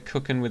 now we're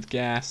cooking with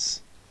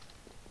gas.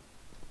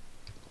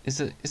 Is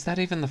that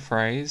even the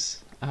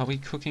phrase? Are we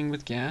cooking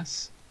with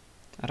gas?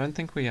 I don't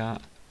think we are.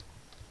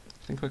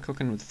 I think we're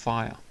cooking with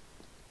fire.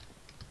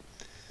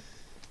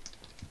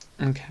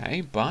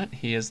 Okay, but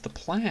here's the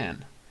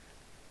plan.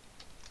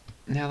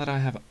 Now that I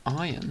have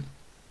iron...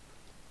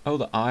 Oh,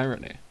 the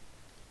irony.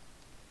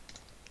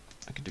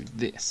 I can do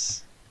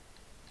this.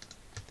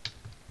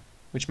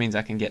 Which means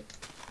I can get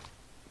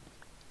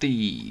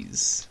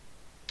these.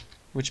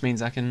 Which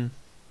means I can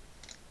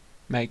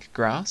make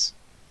grass.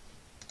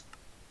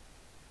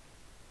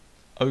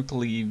 Oak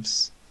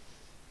leaves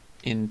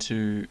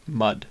into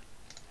mud.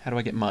 How do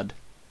I get mud?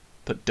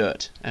 Put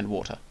dirt and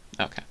water.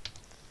 Okay.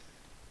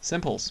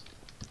 Simples.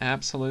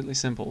 Absolutely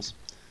simples.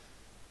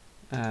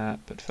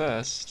 But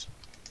first,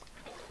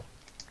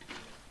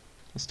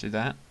 let's do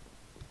that.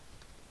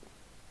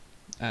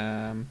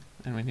 And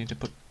we need to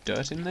put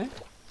dirt in there.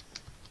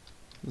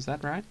 Was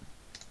that right?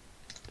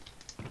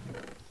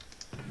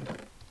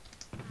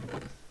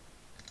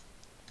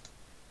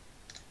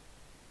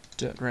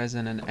 Dirt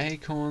resin and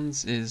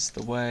acorns is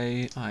the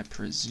way, I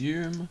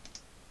presume,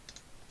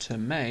 to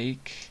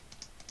make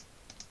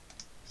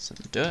some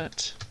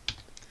dirt.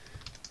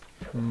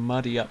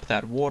 Muddy up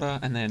that water,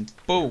 and then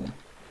boom!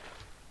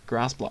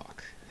 Grass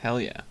block.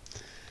 Hell yeah.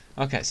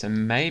 Okay, so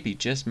maybe,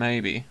 just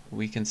maybe,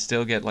 we can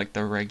still get like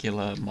the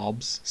regular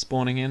mobs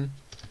spawning in.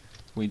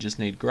 We just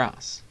need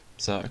grass.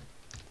 So,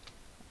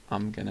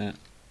 I'm gonna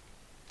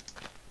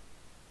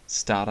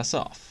start us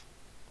off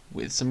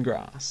with some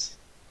grass.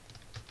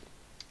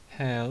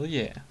 Hell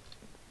yeah.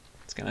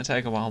 It's gonna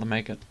take a while to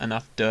make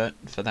enough dirt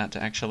for that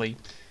to actually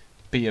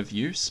be of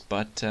use,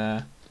 but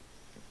yeah,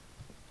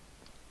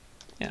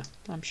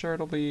 I'm sure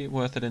it'll be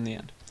worth it in the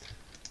end.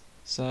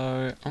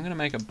 So, I'm gonna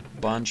make a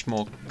bunch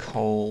more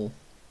coal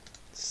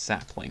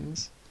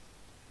saplings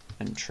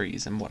and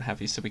trees and what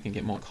have you, so we can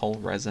get more coal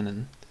resin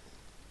and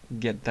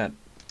get that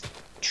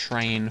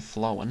train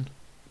flowing.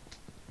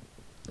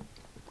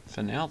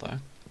 For now though,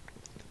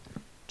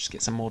 just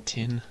get some more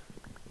tin.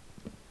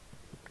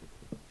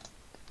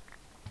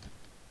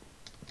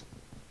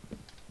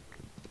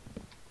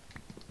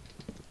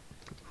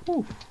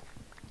 Whew.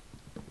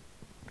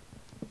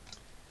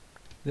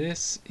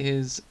 This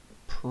is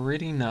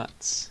pretty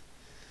nuts.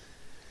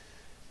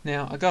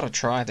 Now, I gotta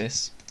try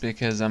this,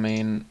 because, I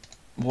mean,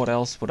 what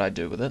else would I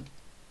do with it?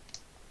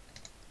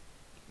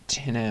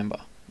 Tin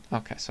amber.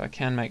 Okay, so I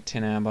can make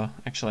tin amber.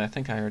 Actually, I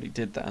think I already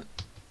did that,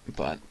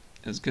 but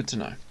it's good to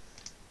know.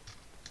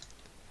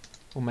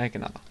 We'll make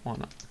another. Why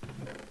not?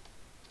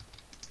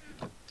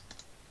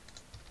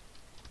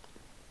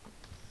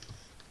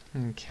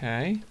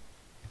 Okay.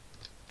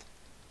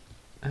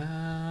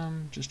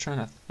 Just trying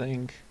to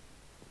think.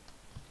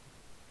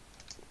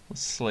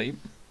 Let's sleep.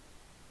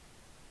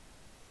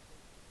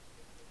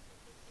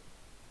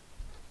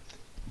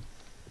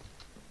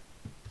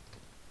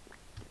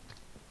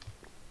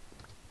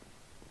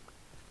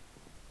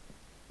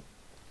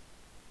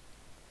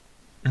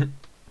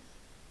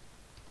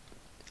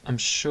 I'm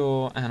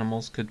sure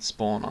animals could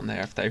spawn on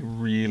there if they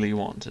really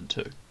wanted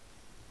to.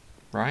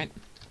 Right?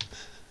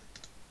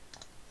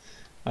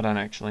 I don't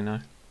actually know.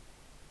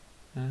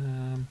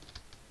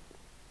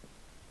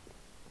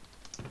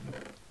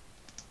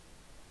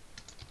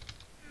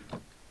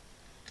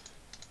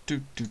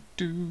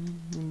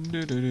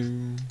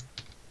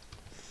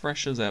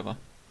 Fresh as ever.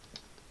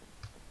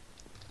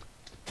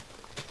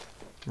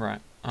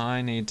 Right,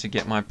 I need to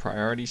get my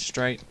priorities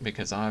straight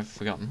because I've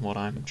forgotten what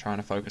I'm trying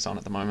to focus on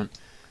at the moment.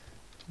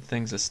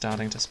 Things are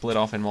starting to split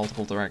off in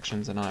multiple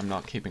directions and I'm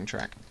not keeping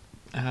track.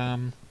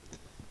 A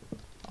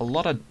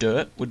lot of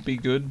dirt would be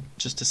good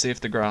just to see if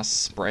the grass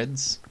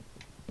spreads.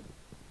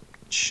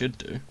 It should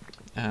do.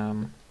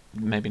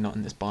 Maybe not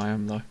in this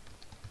biome though.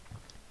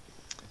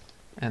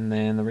 And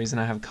then the reason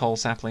I have coal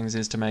saplings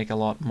is to make a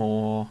lot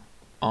more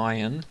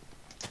iron.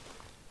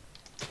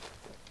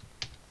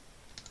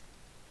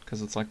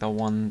 Because it's like the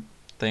one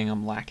thing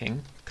I'm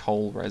lacking.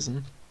 Coal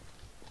resin.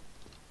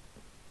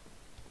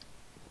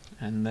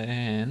 And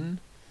then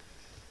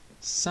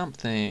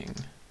something.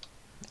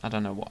 I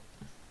don't know what.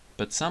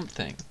 But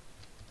something.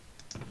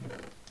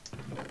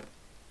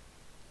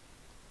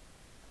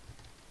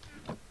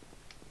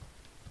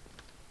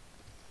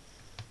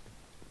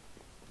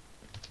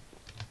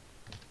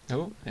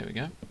 Oh, there we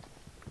go.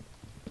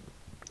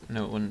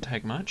 No, it wouldn't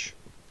take much.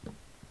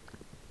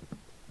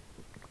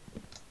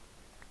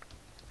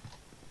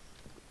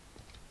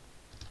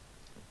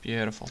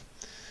 Beautiful.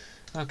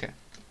 Okay,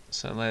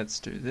 so let's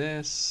do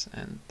this,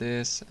 and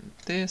this, and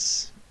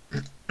this.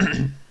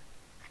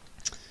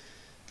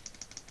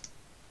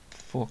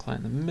 4 clay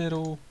in the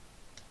middle.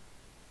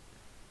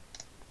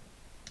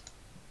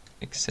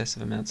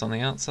 Excessive amounts on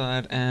the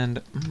outside,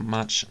 and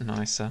much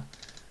nicer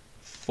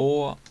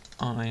 4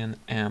 iron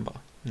amber.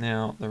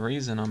 Now, the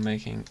reason I'm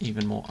making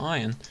even more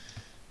iron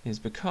is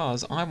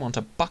because I want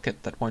a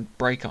bucket that won't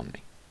break on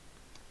me.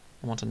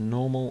 I want a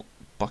normal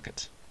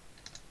bucket.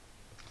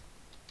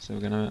 So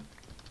we're gonna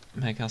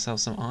make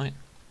ourselves some iron.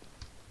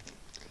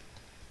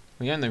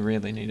 We only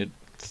really needed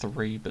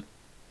 3, but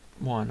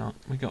why not?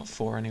 We got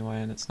 4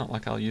 anyway, and it's not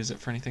like I'll use it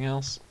for anything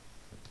else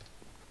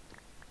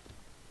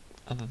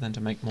other than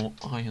to make more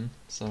iron,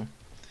 so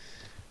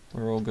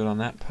we're all good on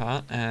that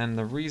part. And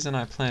the reason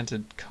I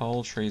planted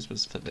coal trees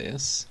was for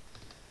this.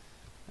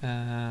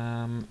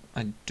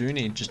 I do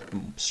need just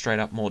straight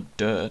up more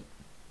dirt,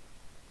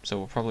 so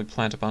we'll probably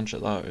plant a bunch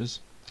of those.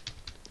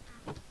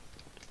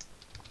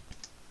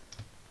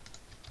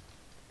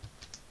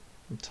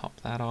 We'll top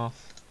that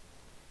off.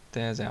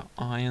 There's our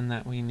iron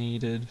that we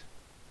needed.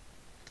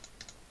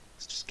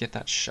 Let's just get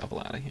that shovel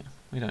out of here.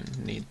 We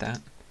don't need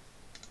that.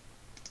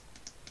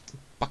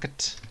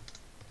 Bucket.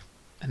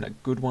 And a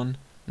good one.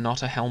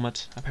 Not a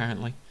helmet,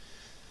 apparently.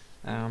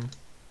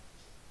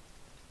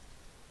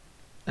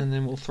 And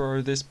then we'll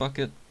throw this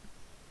bucket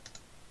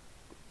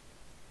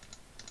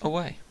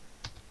away.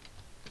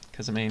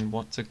 Because, I mean,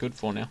 what's it good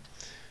for now?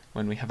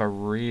 When we have a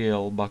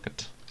real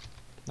bucket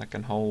that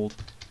can hold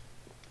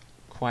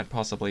quite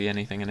possibly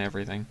anything and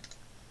everything.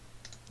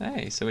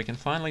 Hey, so we can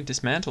finally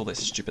dismantle this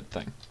stupid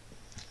thing.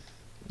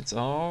 It's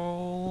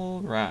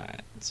all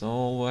right. It's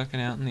all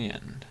working out in the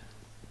end.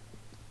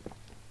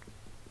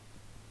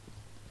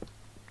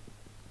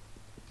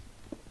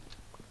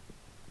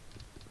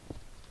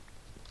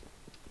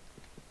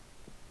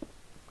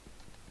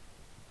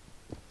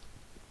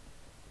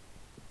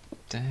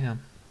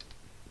 Damn.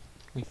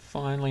 We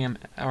finally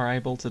are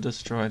able to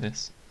destroy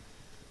this.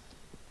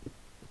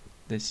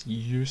 This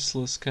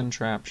useless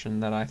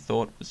contraption that I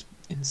thought was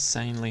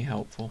insanely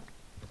helpful.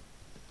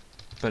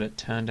 But it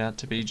turned out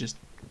to be just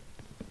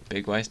a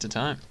big waste of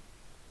time.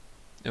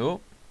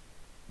 Oh.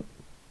 A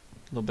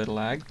little bit of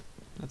lag.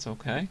 That's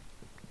okay.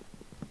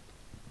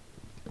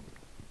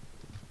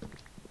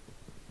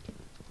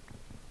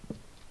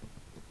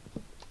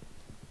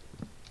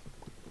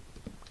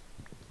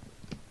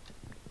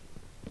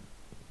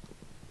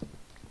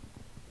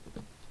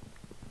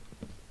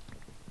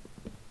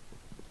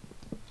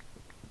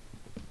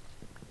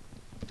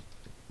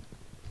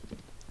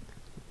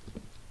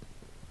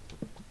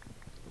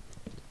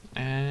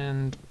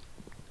 And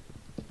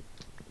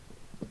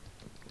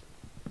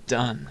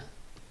done.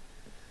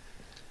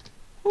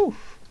 Whew.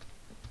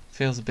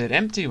 Feels a bit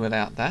empty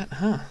without that,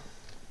 huh?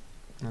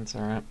 That's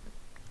alright.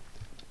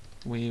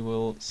 We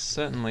will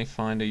certainly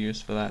find a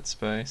use for that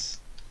space.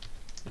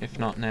 If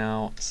not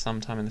now,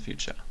 sometime in the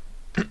future.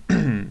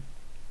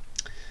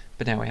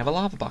 But now we have a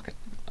lava bucket.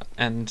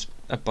 And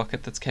a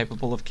bucket that's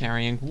capable of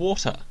carrying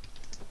water.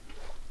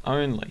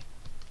 Only.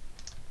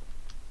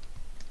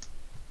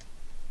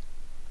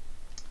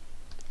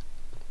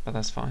 But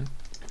that's fine.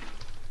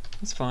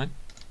 That's fine.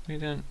 We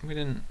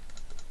didn't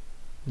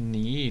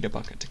need a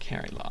bucket to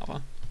carry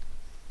lava.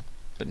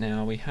 But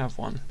now we have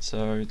one,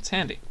 so it's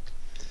handy.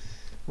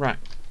 Right,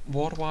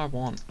 what do I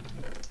want?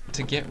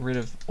 To get rid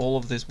of all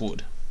of this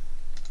wood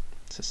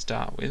to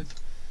start with,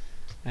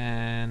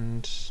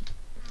 and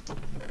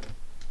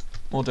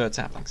more dirt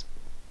saplings.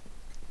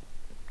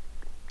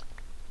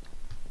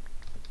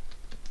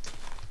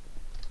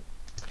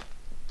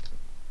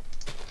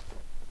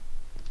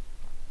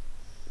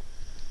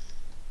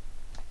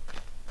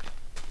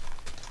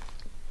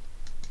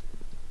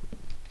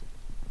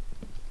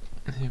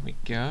 There we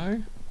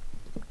go.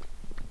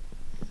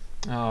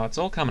 Oh, it's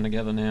all coming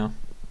together now.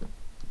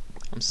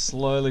 I'm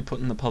slowly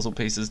putting the puzzle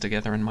pieces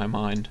together in my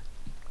mind.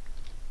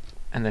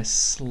 And they're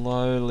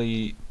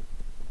slowly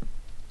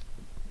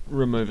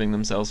removing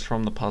themselves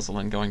from the puzzle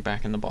and going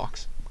back in the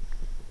box.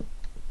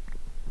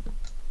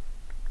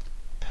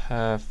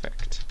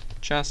 Perfect.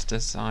 Just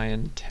as I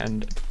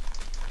intended.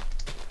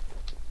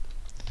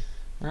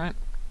 Alright.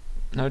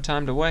 No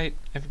time to wait.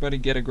 Everybody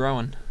get a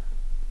growing.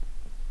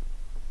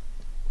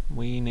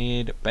 We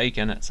need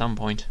bacon at some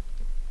point.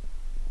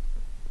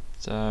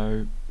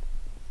 So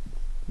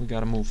we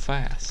gotta move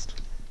fast.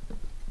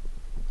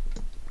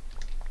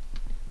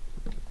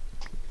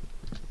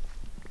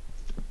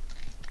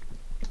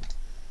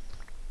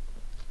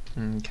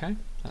 Okay,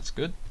 that's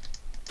good.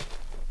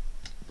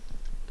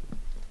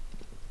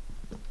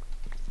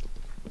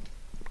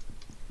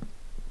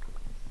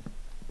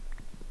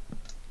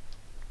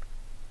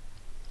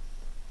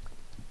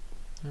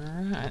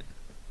 Alright.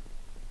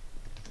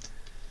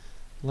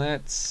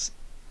 Let's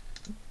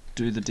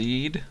do the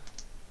deed.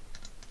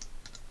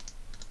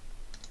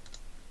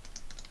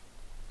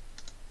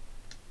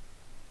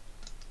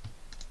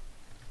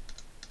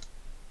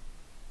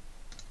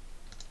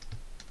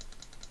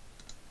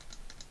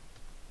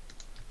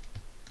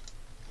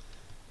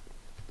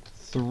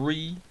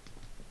 Three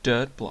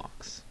dirt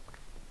blocks.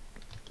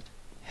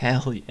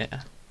 Hell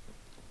yeah.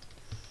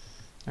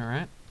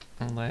 Alright,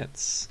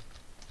 let's...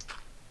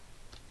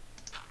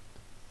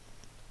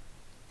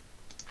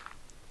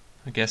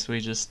 I guess we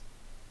just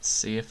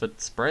see if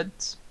it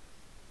spreads.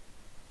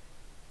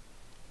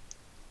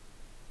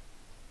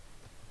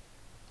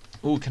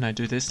 Ooh, can I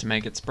do this to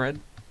make it spread?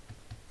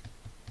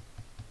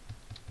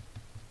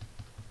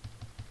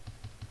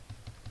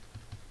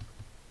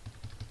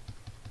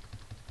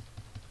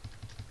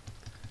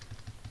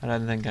 I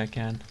don't think I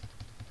can.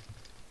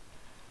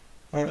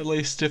 Or at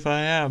least if I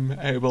am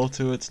able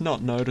to, it's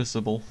not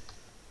noticeable.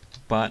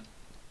 But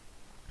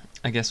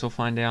I guess we'll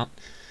find out.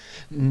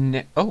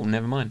 Oh,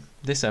 never mind.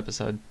 This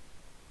episode.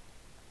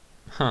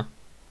 Huh.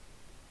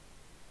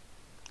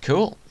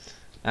 Cool.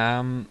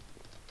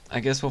 I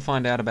guess we'll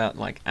find out about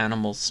like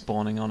animals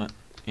spawning on it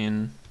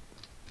in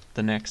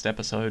the next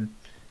episode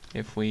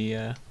if we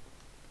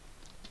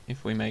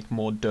make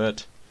more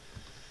dirt.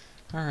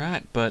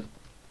 Alright, but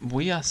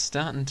we are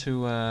starting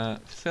to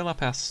fill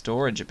up our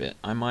storage a bit.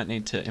 I might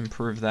need to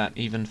improve that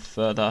even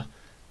further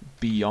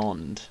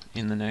beyond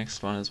in the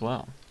next one as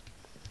well.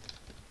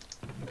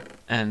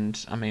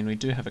 And, I mean, we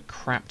do have a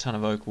crap ton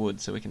of oak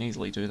wood, so we can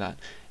easily do that.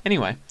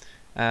 Anyway,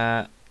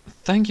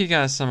 thank you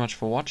guys so much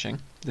for watching.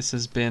 This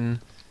has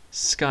been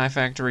Sky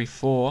Factory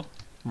 4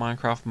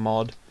 Minecraft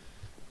mod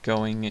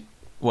going,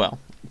 well,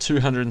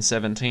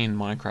 217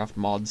 Minecraft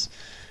mods,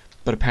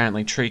 but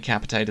apparently Tree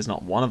Capitate is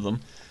not one of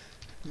them.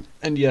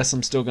 And yes,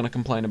 I'm still going to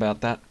complain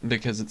about that,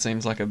 because it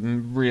seems like a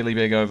really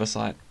big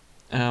oversight.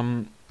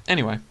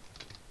 Anyway.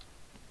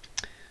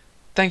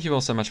 Thank you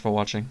all so much for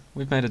watching.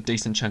 We've made a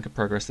decent chunk of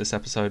progress this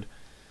episode.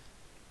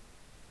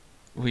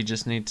 We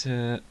just need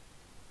to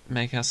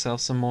make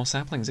ourselves some more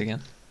saplings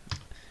again.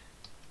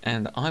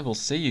 And I will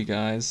see you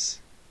guys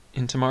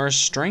in tomorrow's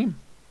stream.